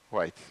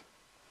 Wait.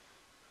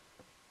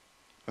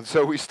 And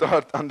so we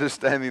start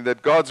understanding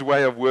that God's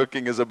way of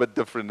working is a bit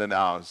different than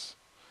ours.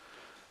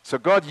 So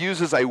God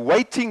uses a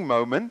waiting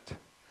moment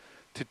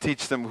to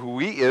teach them who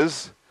he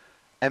is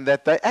and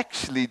that they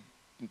actually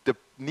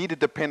need to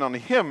depend on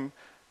him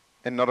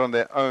and not on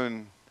their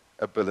own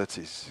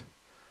abilities.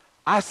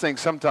 I think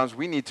sometimes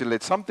we need to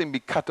let something be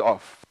cut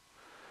off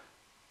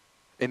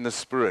in the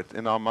spirit,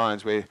 in our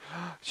minds, where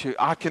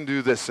I can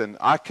do this and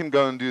I can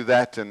go and do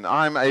that and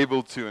I'm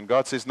able to. And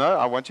God says, no,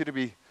 I want you to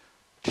be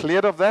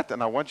cleared of that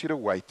and I want you to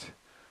wait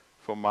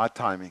for my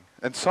timing.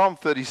 And Psalm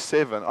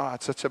 37,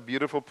 it's such a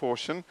beautiful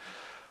portion.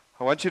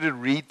 I want you to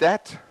read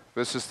that,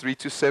 verses 3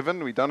 to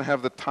 7. We don't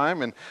have the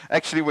time. And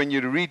actually, when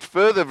you read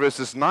further,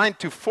 verses 9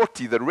 to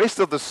 40, the rest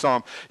of the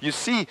psalm, you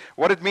see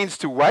what it means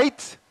to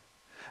wait.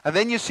 And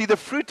then you see the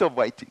fruit of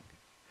waiting,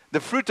 the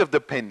fruit of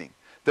depending,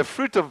 the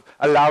fruit of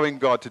allowing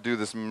God to do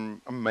this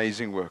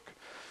amazing work.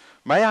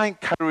 May I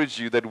encourage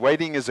you that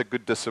waiting is a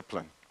good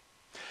discipline.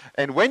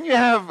 And when you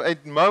have a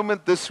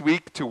moment this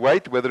week to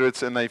wait, whether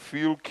it's in a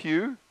fuel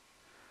queue,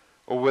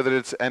 or whether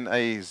it's in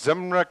a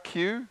Zimra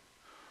queue,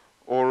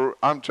 or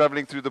I'm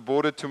traveling through the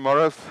border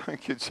tomorrow,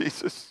 thank you,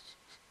 Jesus.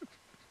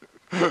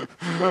 Then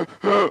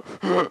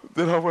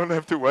I won't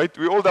have to wait.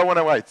 We all don't want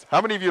to wait.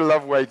 How many of you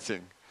love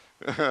waiting?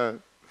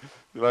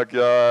 You're like,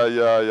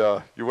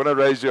 yeah. You want to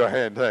raise your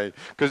hand, hey?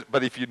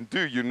 But if you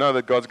do, you know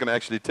that God's going to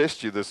actually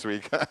test you this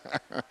week.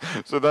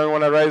 So don't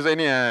want to raise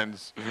any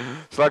hands.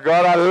 It's like,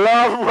 God, I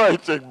love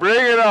waiting.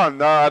 Bring it on.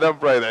 No, I don't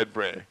pray that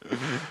prayer.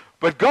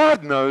 But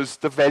God knows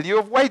the value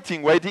of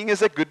waiting. Waiting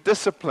is a good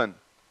discipline.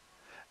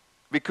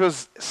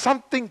 Because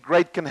something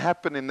great can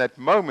happen in that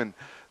moment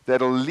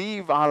that'll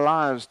leave our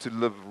lives to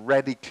live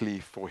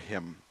radically for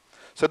him.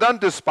 So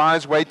don't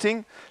despise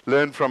waiting.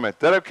 Learn from it. Is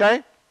that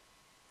okay?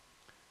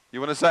 You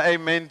want to say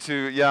amen to,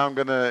 yeah, I'm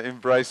going to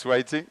embrace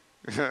waiting?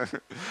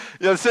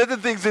 Certain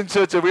things in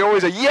church, we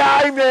always say,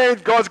 yeah,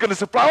 amen. God's going to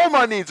supply all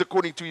my needs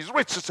according to his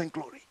riches and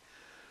glory.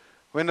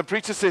 When the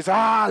preacher says,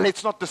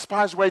 let's not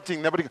despise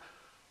waiting, nobody goes,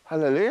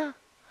 hallelujah?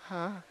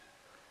 I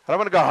don't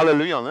want to go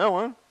hallelujah on that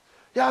one.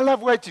 Yeah, I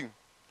love waiting.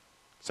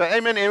 Say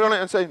amen, everyone,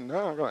 and say,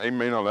 no, I got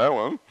amen on that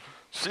one.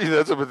 Gee,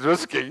 that's a bit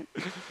risky.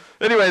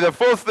 Anyway, the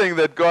fourth thing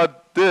that God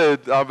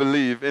did, I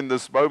believe, in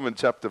this moment,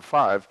 chapter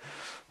 5,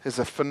 is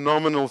a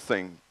phenomenal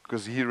thing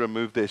because he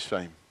removed their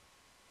shame.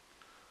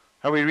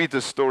 How we read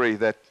the story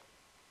that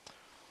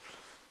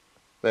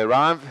they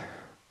arrive,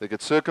 they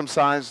get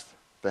circumcised,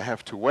 they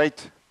have to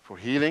wait for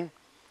healing.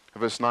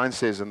 Verse 9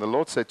 says, and the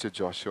Lord said to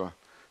Joshua,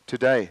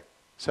 today,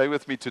 say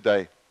with me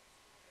today,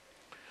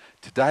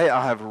 today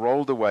I have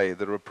rolled away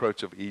the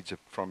reproach of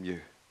Egypt from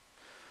you.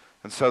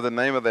 And so the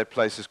name of that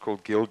place is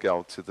called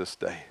Gilgal to this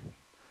day.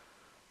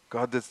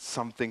 God did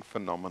something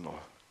phenomenal.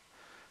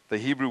 The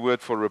Hebrew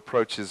word for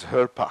reproach is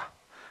herpa,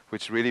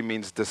 which really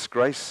means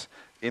disgrace,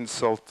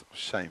 insult,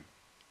 shame.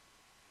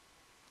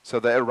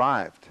 So they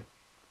arrived.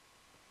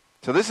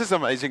 So this is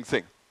an amazing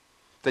thing,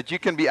 that you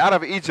can be out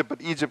of Egypt,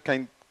 but Egypt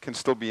can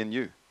still be in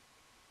you.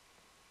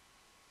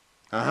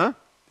 You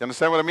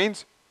understand what it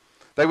means?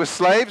 They were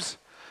slaves.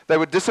 They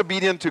were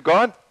disobedient to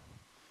God.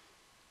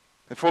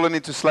 They'd fallen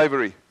into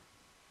slavery.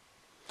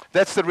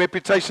 That's the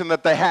reputation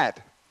that they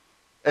had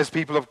as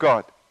people of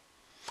God.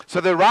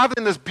 So they arrived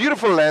in this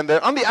beautiful land.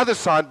 They're on the other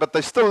side, but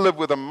they still live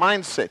with a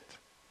mindset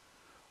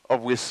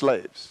of we're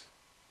slaves.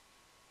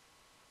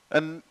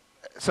 And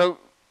so,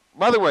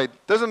 by the way,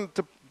 it doesn't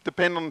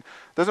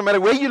matter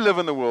where you live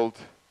in the world.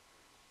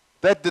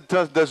 That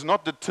does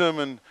not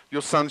determine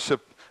your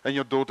sonship and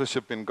your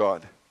daughtership in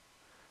God.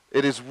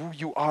 It is who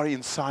you are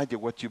inside you,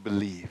 what you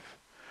believe.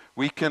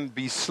 We can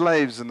be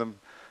slaves and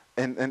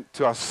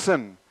to our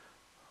sin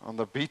on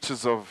the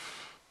beaches of,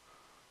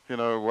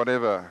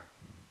 whatever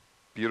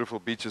beautiful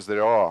beaches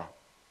there are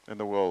in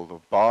the world,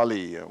 of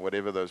Bali or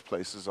whatever those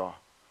places are.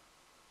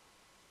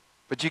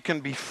 But you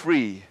can be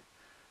free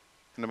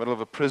in the middle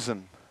of a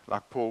prison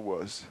like Paul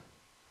was,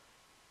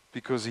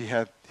 because he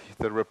had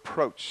the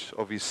reproach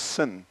of his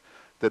sin,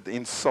 that the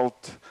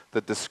insult,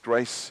 the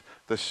disgrace,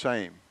 the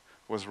shame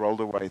was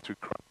rolled away through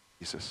Christ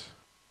Jesus.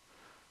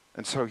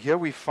 And so here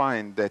we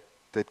find that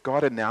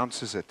God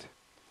announces it,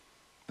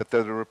 that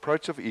the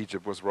reproach of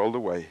Egypt was rolled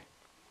away.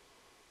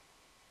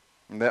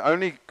 And they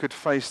only could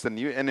face the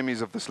new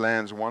enemies of this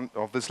land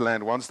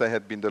once they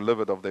had been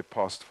delivered of their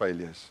past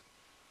failures.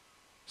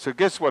 So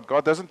guess what?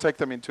 God doesn't take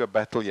them into a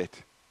battle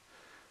yet,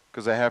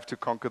 because they have to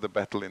conquer the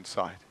battle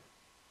inside.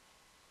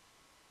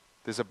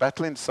 There's a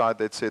battle inside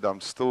that said,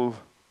 I'm still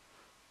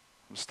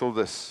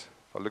this.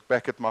 If I look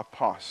back at my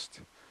past,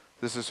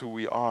 this is who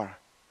we are.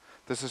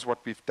 This is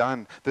what we've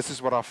done. This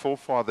is what our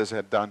forefathers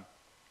had done.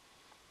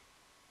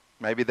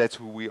 Maybe that's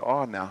who we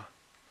are now.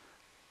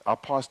 Our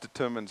past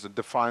determines and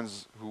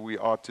defines who we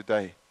are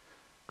today.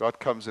 God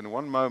comes in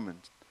one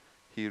moment,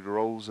 he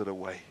rolls it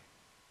away.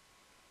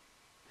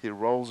 He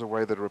rolls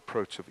away the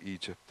reproach of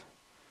Egypt.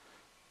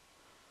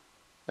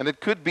 And it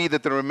could be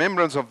that the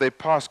remembrance of their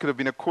past could have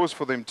been a cause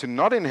for them to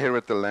not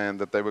inherit the land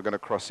that they were going to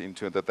cross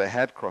into and that they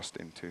had crossed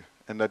into.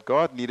 And that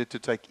God needed to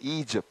take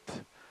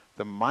Egypt,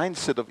 the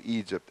mindset of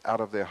Egypt,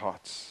 out of their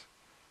hearts.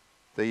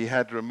 That he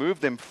had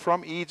removed them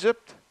from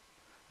Egypt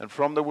and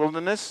from the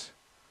wilderness,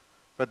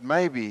 but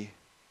maybe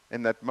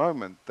in that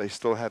moment they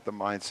still had the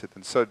mindset.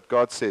 And so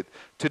God said,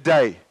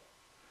 today,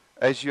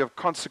 as you have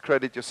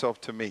consecrated yourself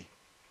to me,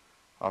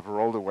 I've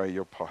rolled away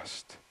your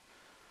past.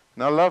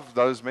 And I love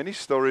those many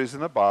stories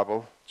in the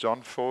Bible.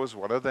 John 4 is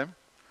one of them,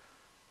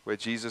 where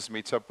Jesus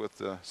meets up with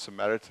the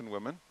Samaritan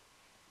woman,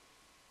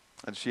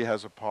 and she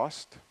has a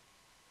past,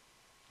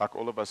 like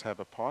all of us have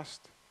a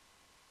past.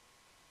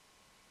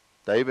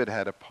 David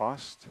had a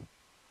past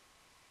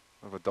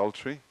of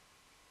adultery.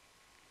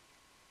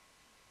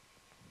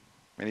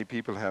 Many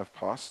people have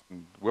past.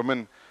 And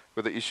women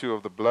with the issue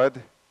of the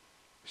blood,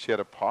 she had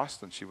a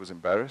past and she was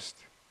embarrassed.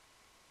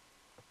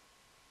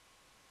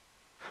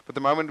 But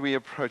the moment we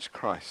approach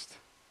Christ,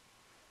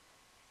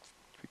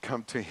 we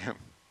come to him,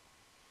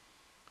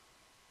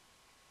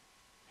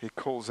 he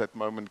calls that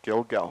moment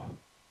Gilgal,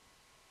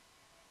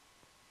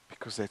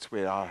 because that's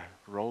where I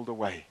rolled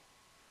away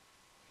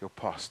your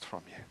past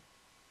from you.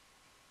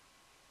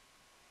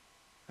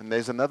 And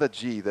there's another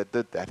G that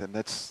did that, and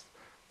that's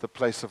the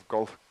place of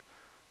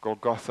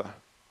Golgotha,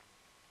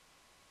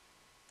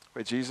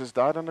 where Jesus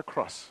died on the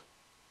cross,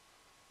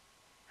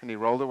 and he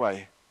rolled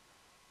away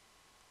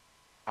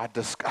our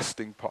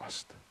disgusting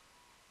past.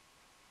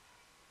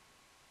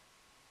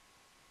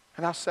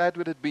 And how sad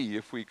would it be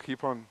if we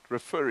keep on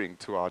referring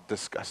to our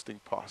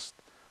disgusting past,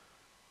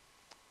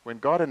 when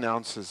God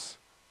announces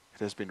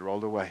it has been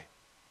rolled away?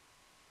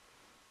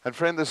 And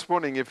friend, this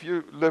morning, if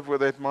you live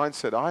with that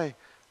mindset, I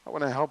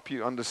want to help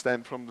you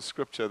understand from the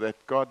scripture that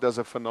God does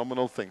a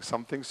phenomenal thing,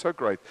 something so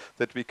great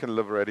that we can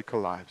live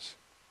radical lives.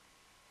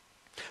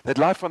 That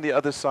life on the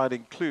other side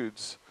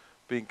includes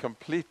being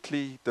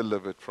completely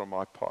delivered from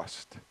my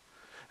past.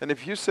 And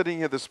if you're sitting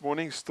here this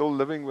morning still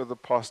living with the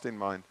past in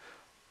mind,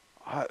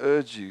 I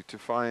urge you to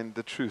find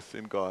the truth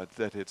in God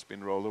that it's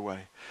been rolled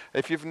away.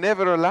 If you've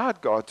never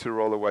allowed God to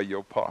roll away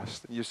your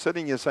past, and you're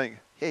sitting here saying,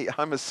 hey,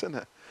 I'm a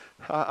sinner.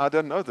 I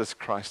don't know this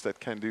Christ that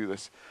can do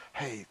this.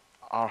 Hey,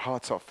 our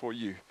hearts are for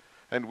you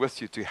and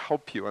with you to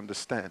help you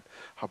understand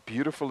how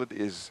beautiful it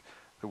is,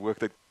 the work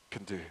that God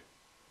can do.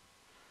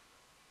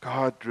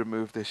 God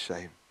removed their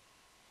shame.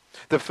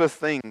 The fifth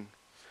thing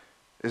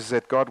is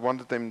that God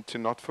wanted them to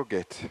not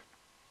forget.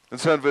 And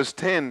so in verse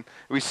 10,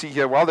 we see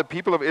here, while the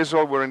people of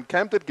Israel were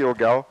encamped at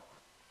Gilgal,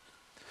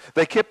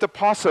 they kept the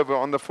Passover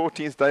on the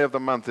 14th day of the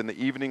month in the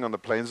evening on the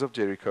plains of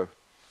Jericho.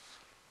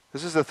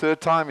 This is the third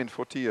time in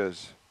 40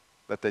 years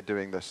that they're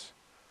doing this.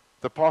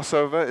 The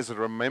Passover is a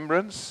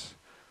remembrance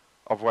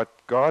of what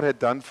God had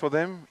done for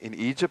them in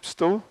Egypt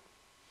still.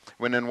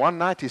 When in one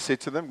night he said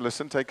to them,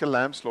 listen, take a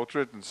lamb,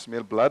 slaughter it, and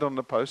smear blood on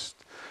the post,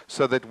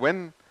 so that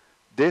when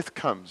death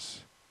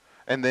comes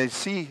and they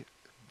see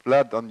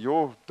blood on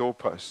your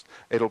doorpost,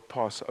 it'll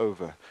pass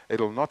over.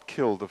 It'll not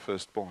kill the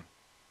firstborn.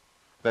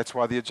 That's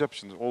why the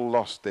Egyptians all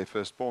lost their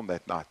firstborn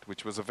that night,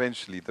 which was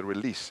eventually the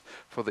release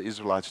for the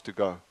Israelites to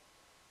go.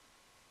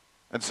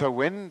 And so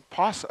when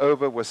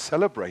Passover was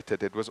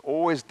celebrated, it was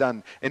always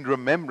done in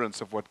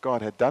remembrance of what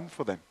God had done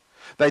for them.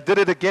 They did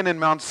it again in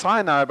Mount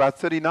Sinai about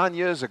 39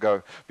 years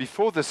ago,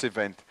 before this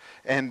event,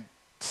 and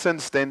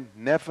since then,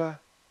 never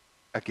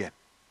again.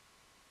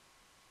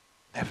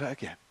 Never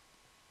again.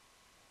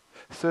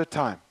 Third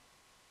time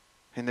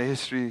in the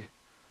history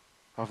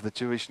of the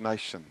Jewish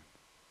nation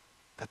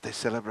that they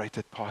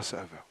celebrated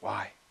Passover.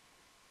 Why?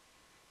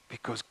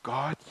 Because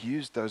God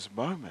used those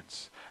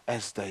moments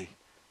as they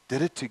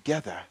did it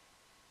together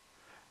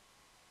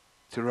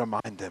to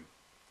remind them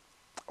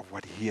of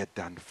what He had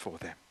done for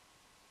them.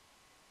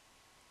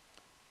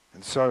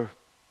 And so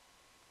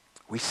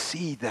we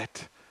see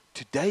that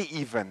today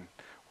even,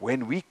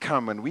 when we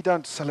come and we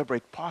don't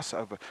celebrate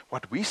Passover,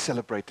 what we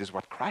celebrate is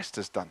what Christ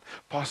has done.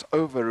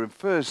 Passover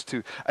refers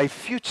to a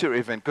future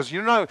event, because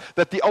you know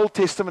that the Old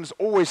Testament is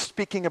always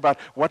speaking about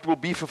what will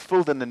be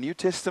fulfilled in the New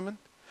Testament.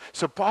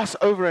 So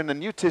Passover in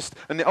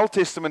the Old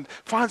Testament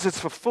finds its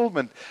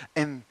fulfillment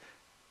in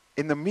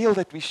the meal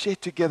that we share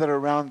together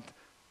around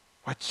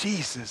what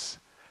Jesus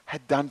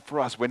had done for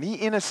us. When He,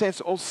 in a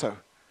sense also,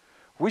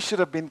 we should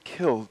have been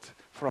killed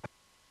for us.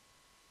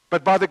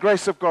 But by the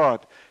grace of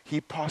God,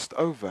 He passed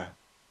over.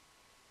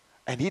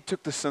 And He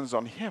took the sins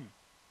on Him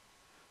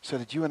so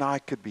that you and I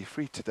could be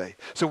free today.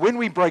 So when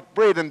we break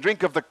bread and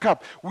drink of the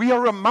cup, we are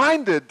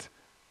reminded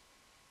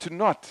to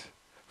not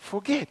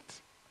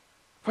forget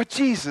what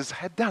Jesus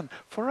had done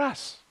for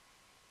us.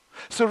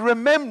 So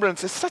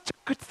remembrance is such a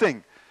good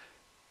thing.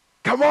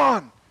 Come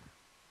on,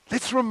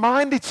 let's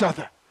remind each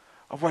other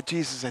of what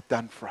Jesus had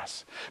done for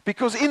us.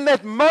 Because in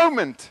that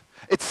moment,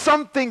 it's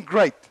something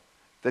great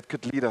that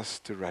could lead us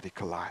to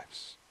radical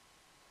lives.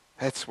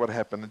 That's what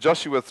happened. In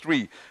Joshua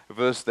 3, a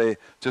verse they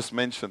just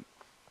mentioned.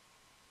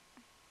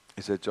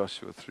 Is that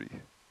Joshua 3?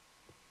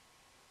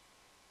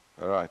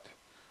 All right.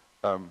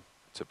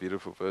 It's a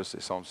beautiful verse.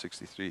 It's Psalm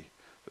 63,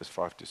 verse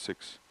 5 to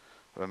 6.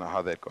 I don't know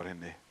how that got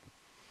in there.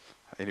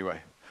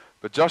 Anyway.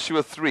 But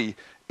Joshua 3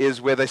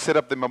 is where they set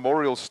up the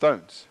memorial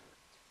stones.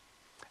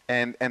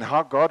 And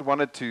how God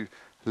wanted to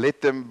let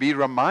them be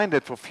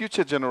reminded for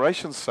future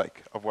generations'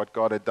 sake of what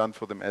God had done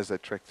for them as they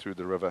trekked through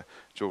the river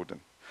Jordan.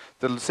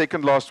 The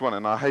second last one,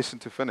 and I hasten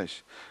to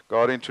finish,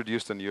 God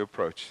introduced a new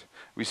approach.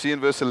 We see in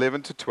verse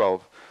 11 to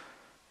 12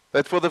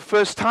 that for the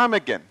first time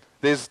again,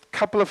 there's a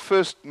couple of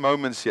first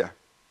moments here.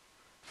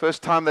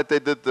 First time that they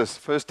did this,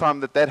 first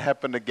time that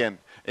happened again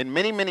in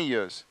many, many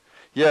years.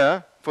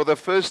 Yeah, for the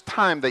first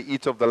time they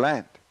eat of the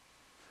land.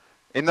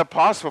 In the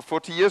past, for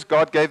 40 years,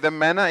 God gave them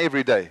manna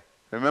every day.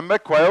 Remember,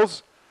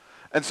 quails?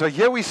 And so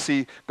here we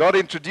see God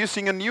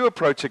introducing a new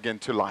approach again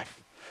to life.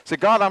 Say,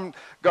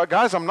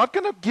 guys, I'm not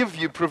going to give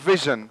you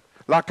provision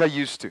like I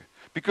used to.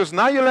 Because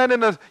now you're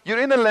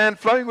in a land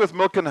flowing with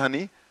milk and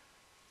honey.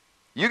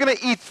 You're going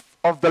to eat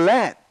of the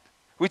land.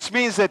 Which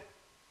means that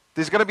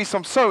there's going to be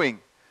some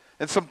sowing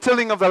and some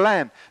tilling of the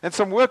land and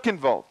some work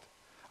involved.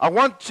 I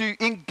want to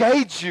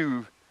engage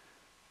you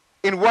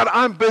in what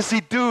I'm busy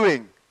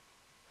doing.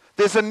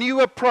 There's a new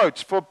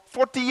approach. For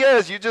 40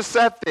 years, you just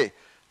sat there.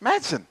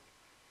 Imagine.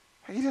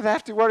 You didn't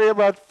have to worry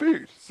about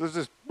food. So it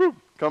just, boom,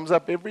 comes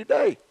up every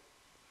day.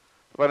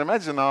 But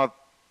imagine how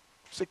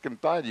sick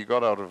and tired you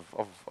got out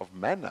of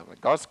manna.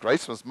 God's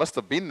grace must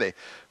have been there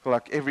for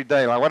like every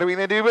day. Like, what are we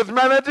going to do with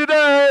manna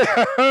today?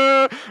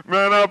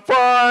 Manna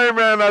pie,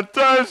 manna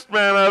toast,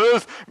 manna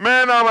this,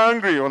 man, I'm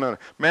hungry. Oh, no,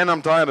 man,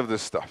 I'm tired of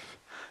this stuff.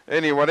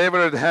 Anyway,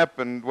 whatever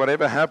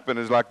happened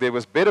is like there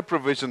was better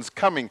provisions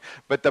coming,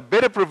 but the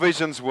better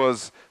provisions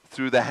was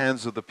through the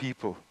hands of the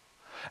people.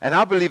 And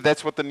I believe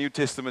that's what the New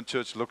Testament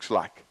church looks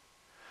like.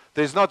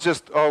 There's not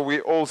just,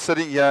 we're all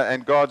sitting here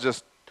and God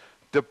just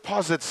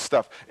deposits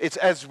stuff. It's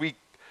as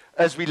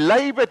as we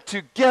labor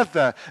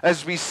together,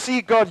 as we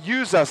see God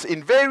use us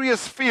in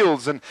various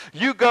fields, and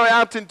you go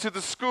out into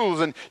the schools,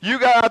 and you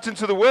go out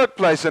into the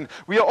workplace, and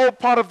we are all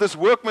part of this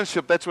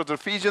workmanship. That's what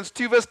Ephesians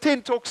 2 verse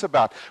 10 talks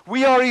about.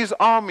 We are His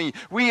army.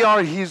 We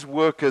are His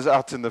workers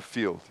out in the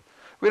field.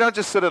 We don't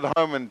just sit at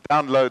home and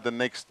download the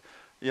next,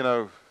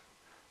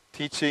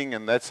 teaching,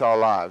 and that's our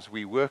lives.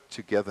 We work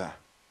together.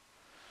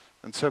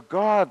 And so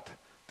God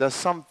does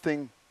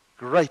something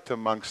great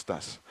amongst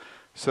us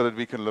so that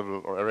we can live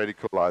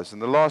radical lives.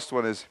 And the last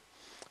one is,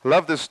 I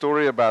love this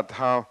story about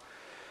how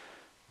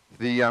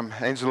the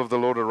angel of the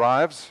Lord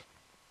arrives,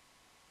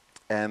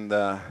 and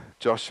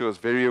Joshua is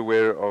very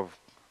aware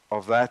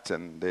of that,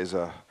 and there's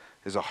a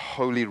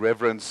holy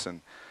reverence,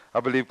 and I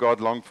believe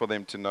God longed for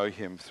them to know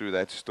Him through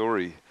that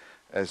story,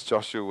 as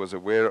Joshua was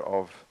aware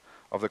of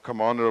the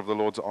commander of the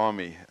Lord's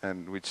army,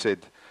 and which said,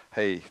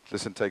 hey,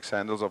 listen, take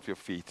sandals off your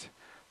feet,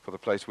 for the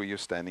place where you're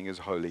standing is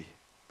holy.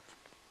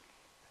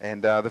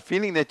 And the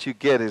feeling that you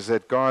get is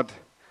that God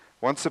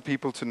wants the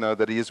people to know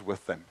that He is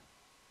with them,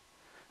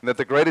 and that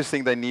the greatest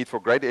thing they need for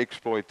great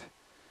exploit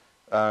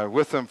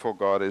with them for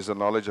God is the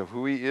knowledge of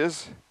who He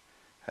is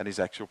and His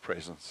actual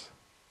presence.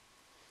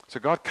 So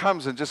God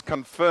comes and just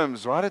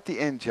confirms right at the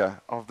end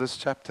here of this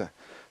chapter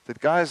that,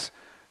 guys,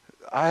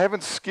 I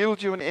haven't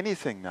skilled you in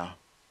anything now.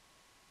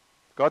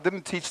 God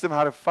didn't teach them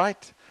how to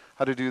fight,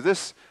 how to do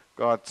this.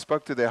 God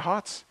spoke to their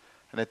hearts,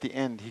 and at the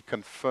end, He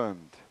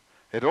confirmed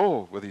it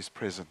all with His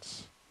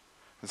presence.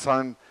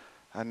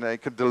 And they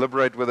could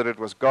deliberate whether it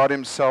was God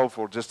Himself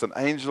or just an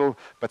angel,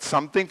 but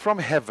something from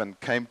heaven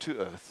came to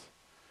earth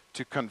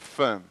to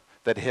confirm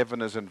that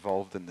heaven is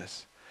involved in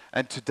this.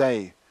 And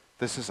today,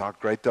 this is our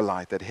great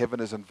delight, that heaven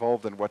is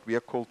involved in what we are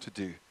called to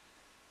do.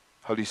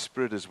 Holy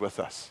Spirit is with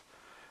us.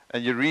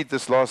 And you read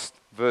this last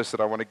verse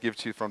that I want to give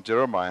to you from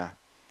Jeremiah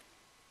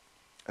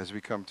as we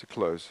come to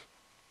close.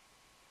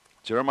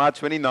 Jeremiah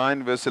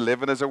 29 verse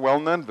 11 is a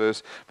well-known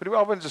verse, but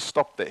I want to just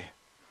stop there.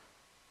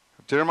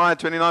 Jeremiah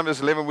 29 verse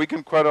 11, we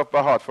can quote off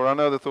by heart. For I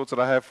know the thoughts that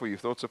I have for you,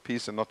 thoughts of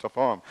peace and not of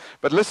harm.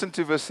 But listen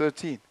to verse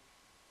 13.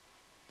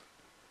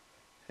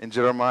 In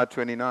Jeremiah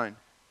 29.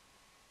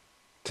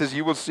 It says,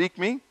 you will seek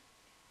me,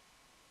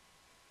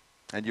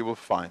 and you will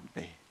find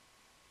me.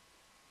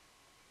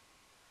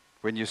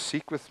 When you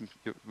seek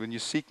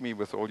me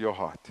with all your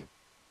heart.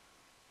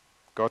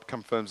 God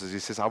confirms this. He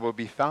says, I will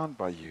be found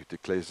by you,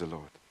 declares the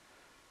Lord.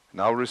 And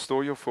I'll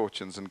restore your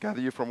fortunes and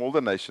gather you from all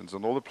the nations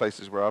and all the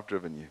places where I've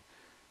driven you.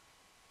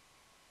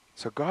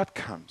 So God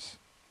comes.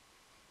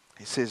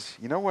 He says,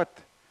 you know what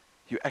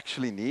you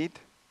actually need?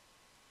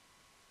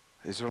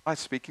 The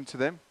Israelites speaking to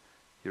them.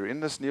 You're in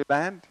this new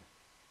land.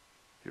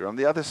 You're on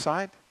the other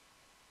side.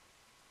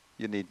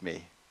 You need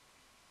me.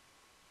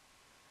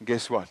 And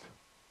guess what?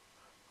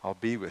 I'll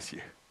be with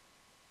you.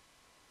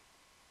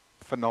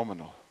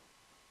 Phenomenal.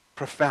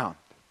 Profound.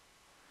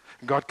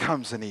 And God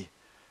comes and He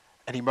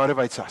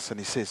motivates us and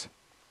He says,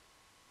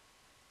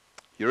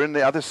 you're in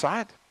the other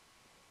side.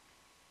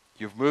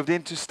 You've moved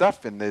into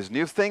stuff and there's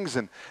new things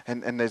and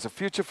there's a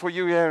future for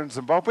you here in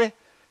Zimbabwe.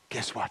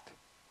 Guess what?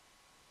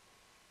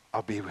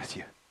 I'll be with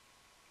you.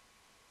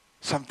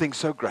 Something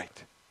so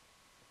great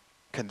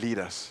can lead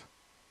us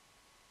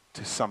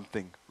to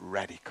something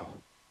radical.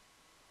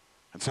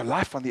 And so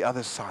life on the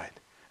other side,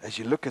 as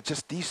you look at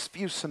just these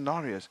few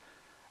scenarios,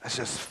 is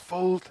just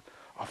filled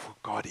of who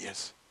God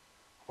is,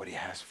 what He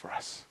has for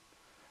us.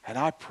 And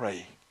I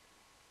pray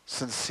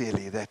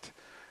sincerely that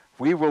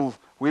we will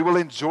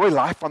enjoy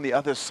life on the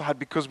other side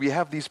because we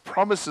have these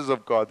promises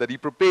of God that He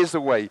prepares the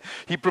way.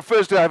 He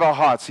prefers to have our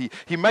hearts.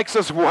 He makes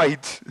us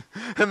wait,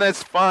 and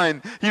that's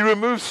fine. He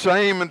removes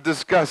shame and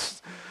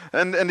disgust,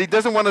 and He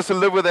doesn't want us to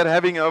live with that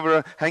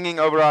hanging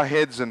over our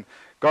heads. And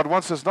God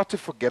wants us not to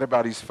forget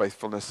about His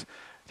faithfulness.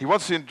 He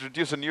wants to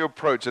introduce a new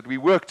approach, that we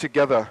work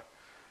together,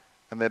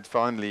 and that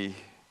finally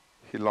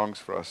He longs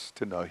for us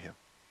to know Him.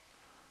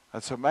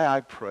 And so may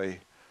I pray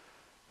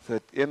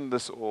that in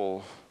this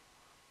all,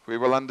 we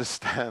will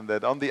understand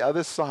that on the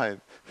other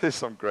side, there's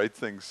some great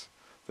things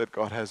that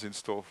God has in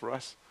store for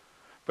us.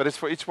 But it's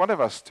for each one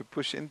of us to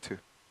push into.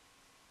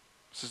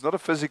 This is not a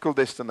physical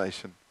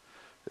destination.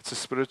 It's a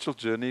spiritual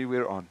journey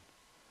we're on.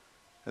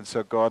 And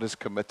so God is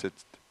committed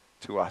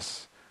to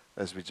us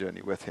as we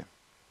journey with Him.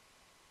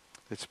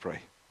 Let's pray.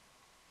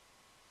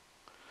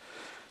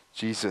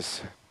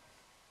 Jesus,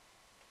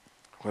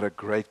 what a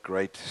great,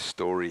 great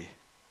story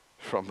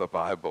from the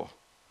Bible.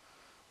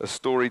 A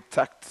story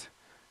tucked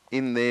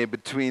in there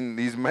between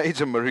these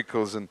major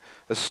miracles, and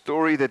a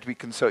story that we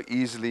can so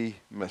easily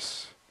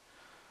miss.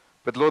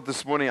 But Lord,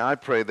 this morning I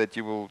pray that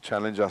You will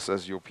challenge us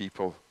as Your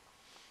people,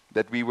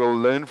 that we will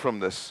learn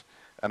from this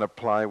and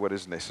apply what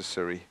is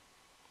necessary,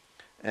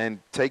 and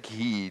take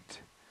heed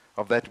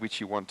of that which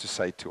You want to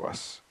say to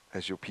us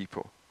as Your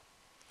people.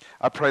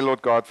 I pray,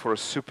 Lord God, for a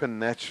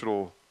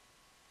supernatural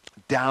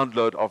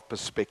download of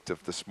perspective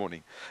this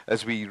morning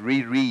as we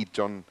reread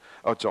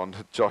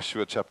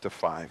Joshua chapter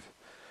 5.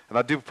 And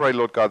I do pray,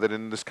 Lord God, that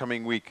in this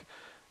coming week,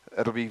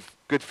 it'll be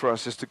good for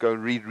us just to go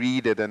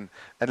reread it and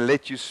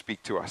let You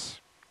speak to us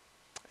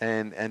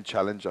and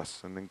challenge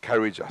us and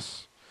encourage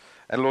us.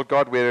 And Lord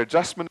God, where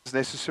adjustment is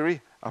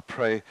necessary, I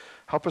pray,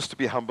 help us to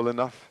be humble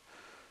enough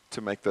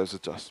to make those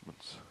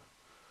adjustments.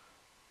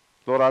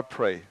 Lord, I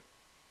pray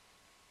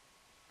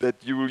that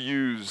you will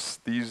use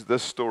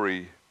this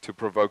story to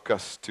provoke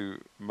us, to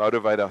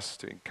motivate us,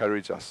 to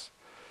encourage us,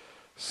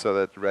 so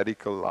that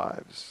radical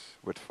lives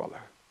would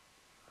follow.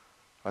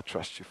 I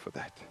trust you for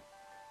that.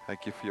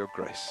 Thank you for your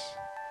grace.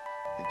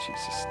 In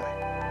Jesus'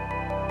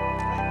 name.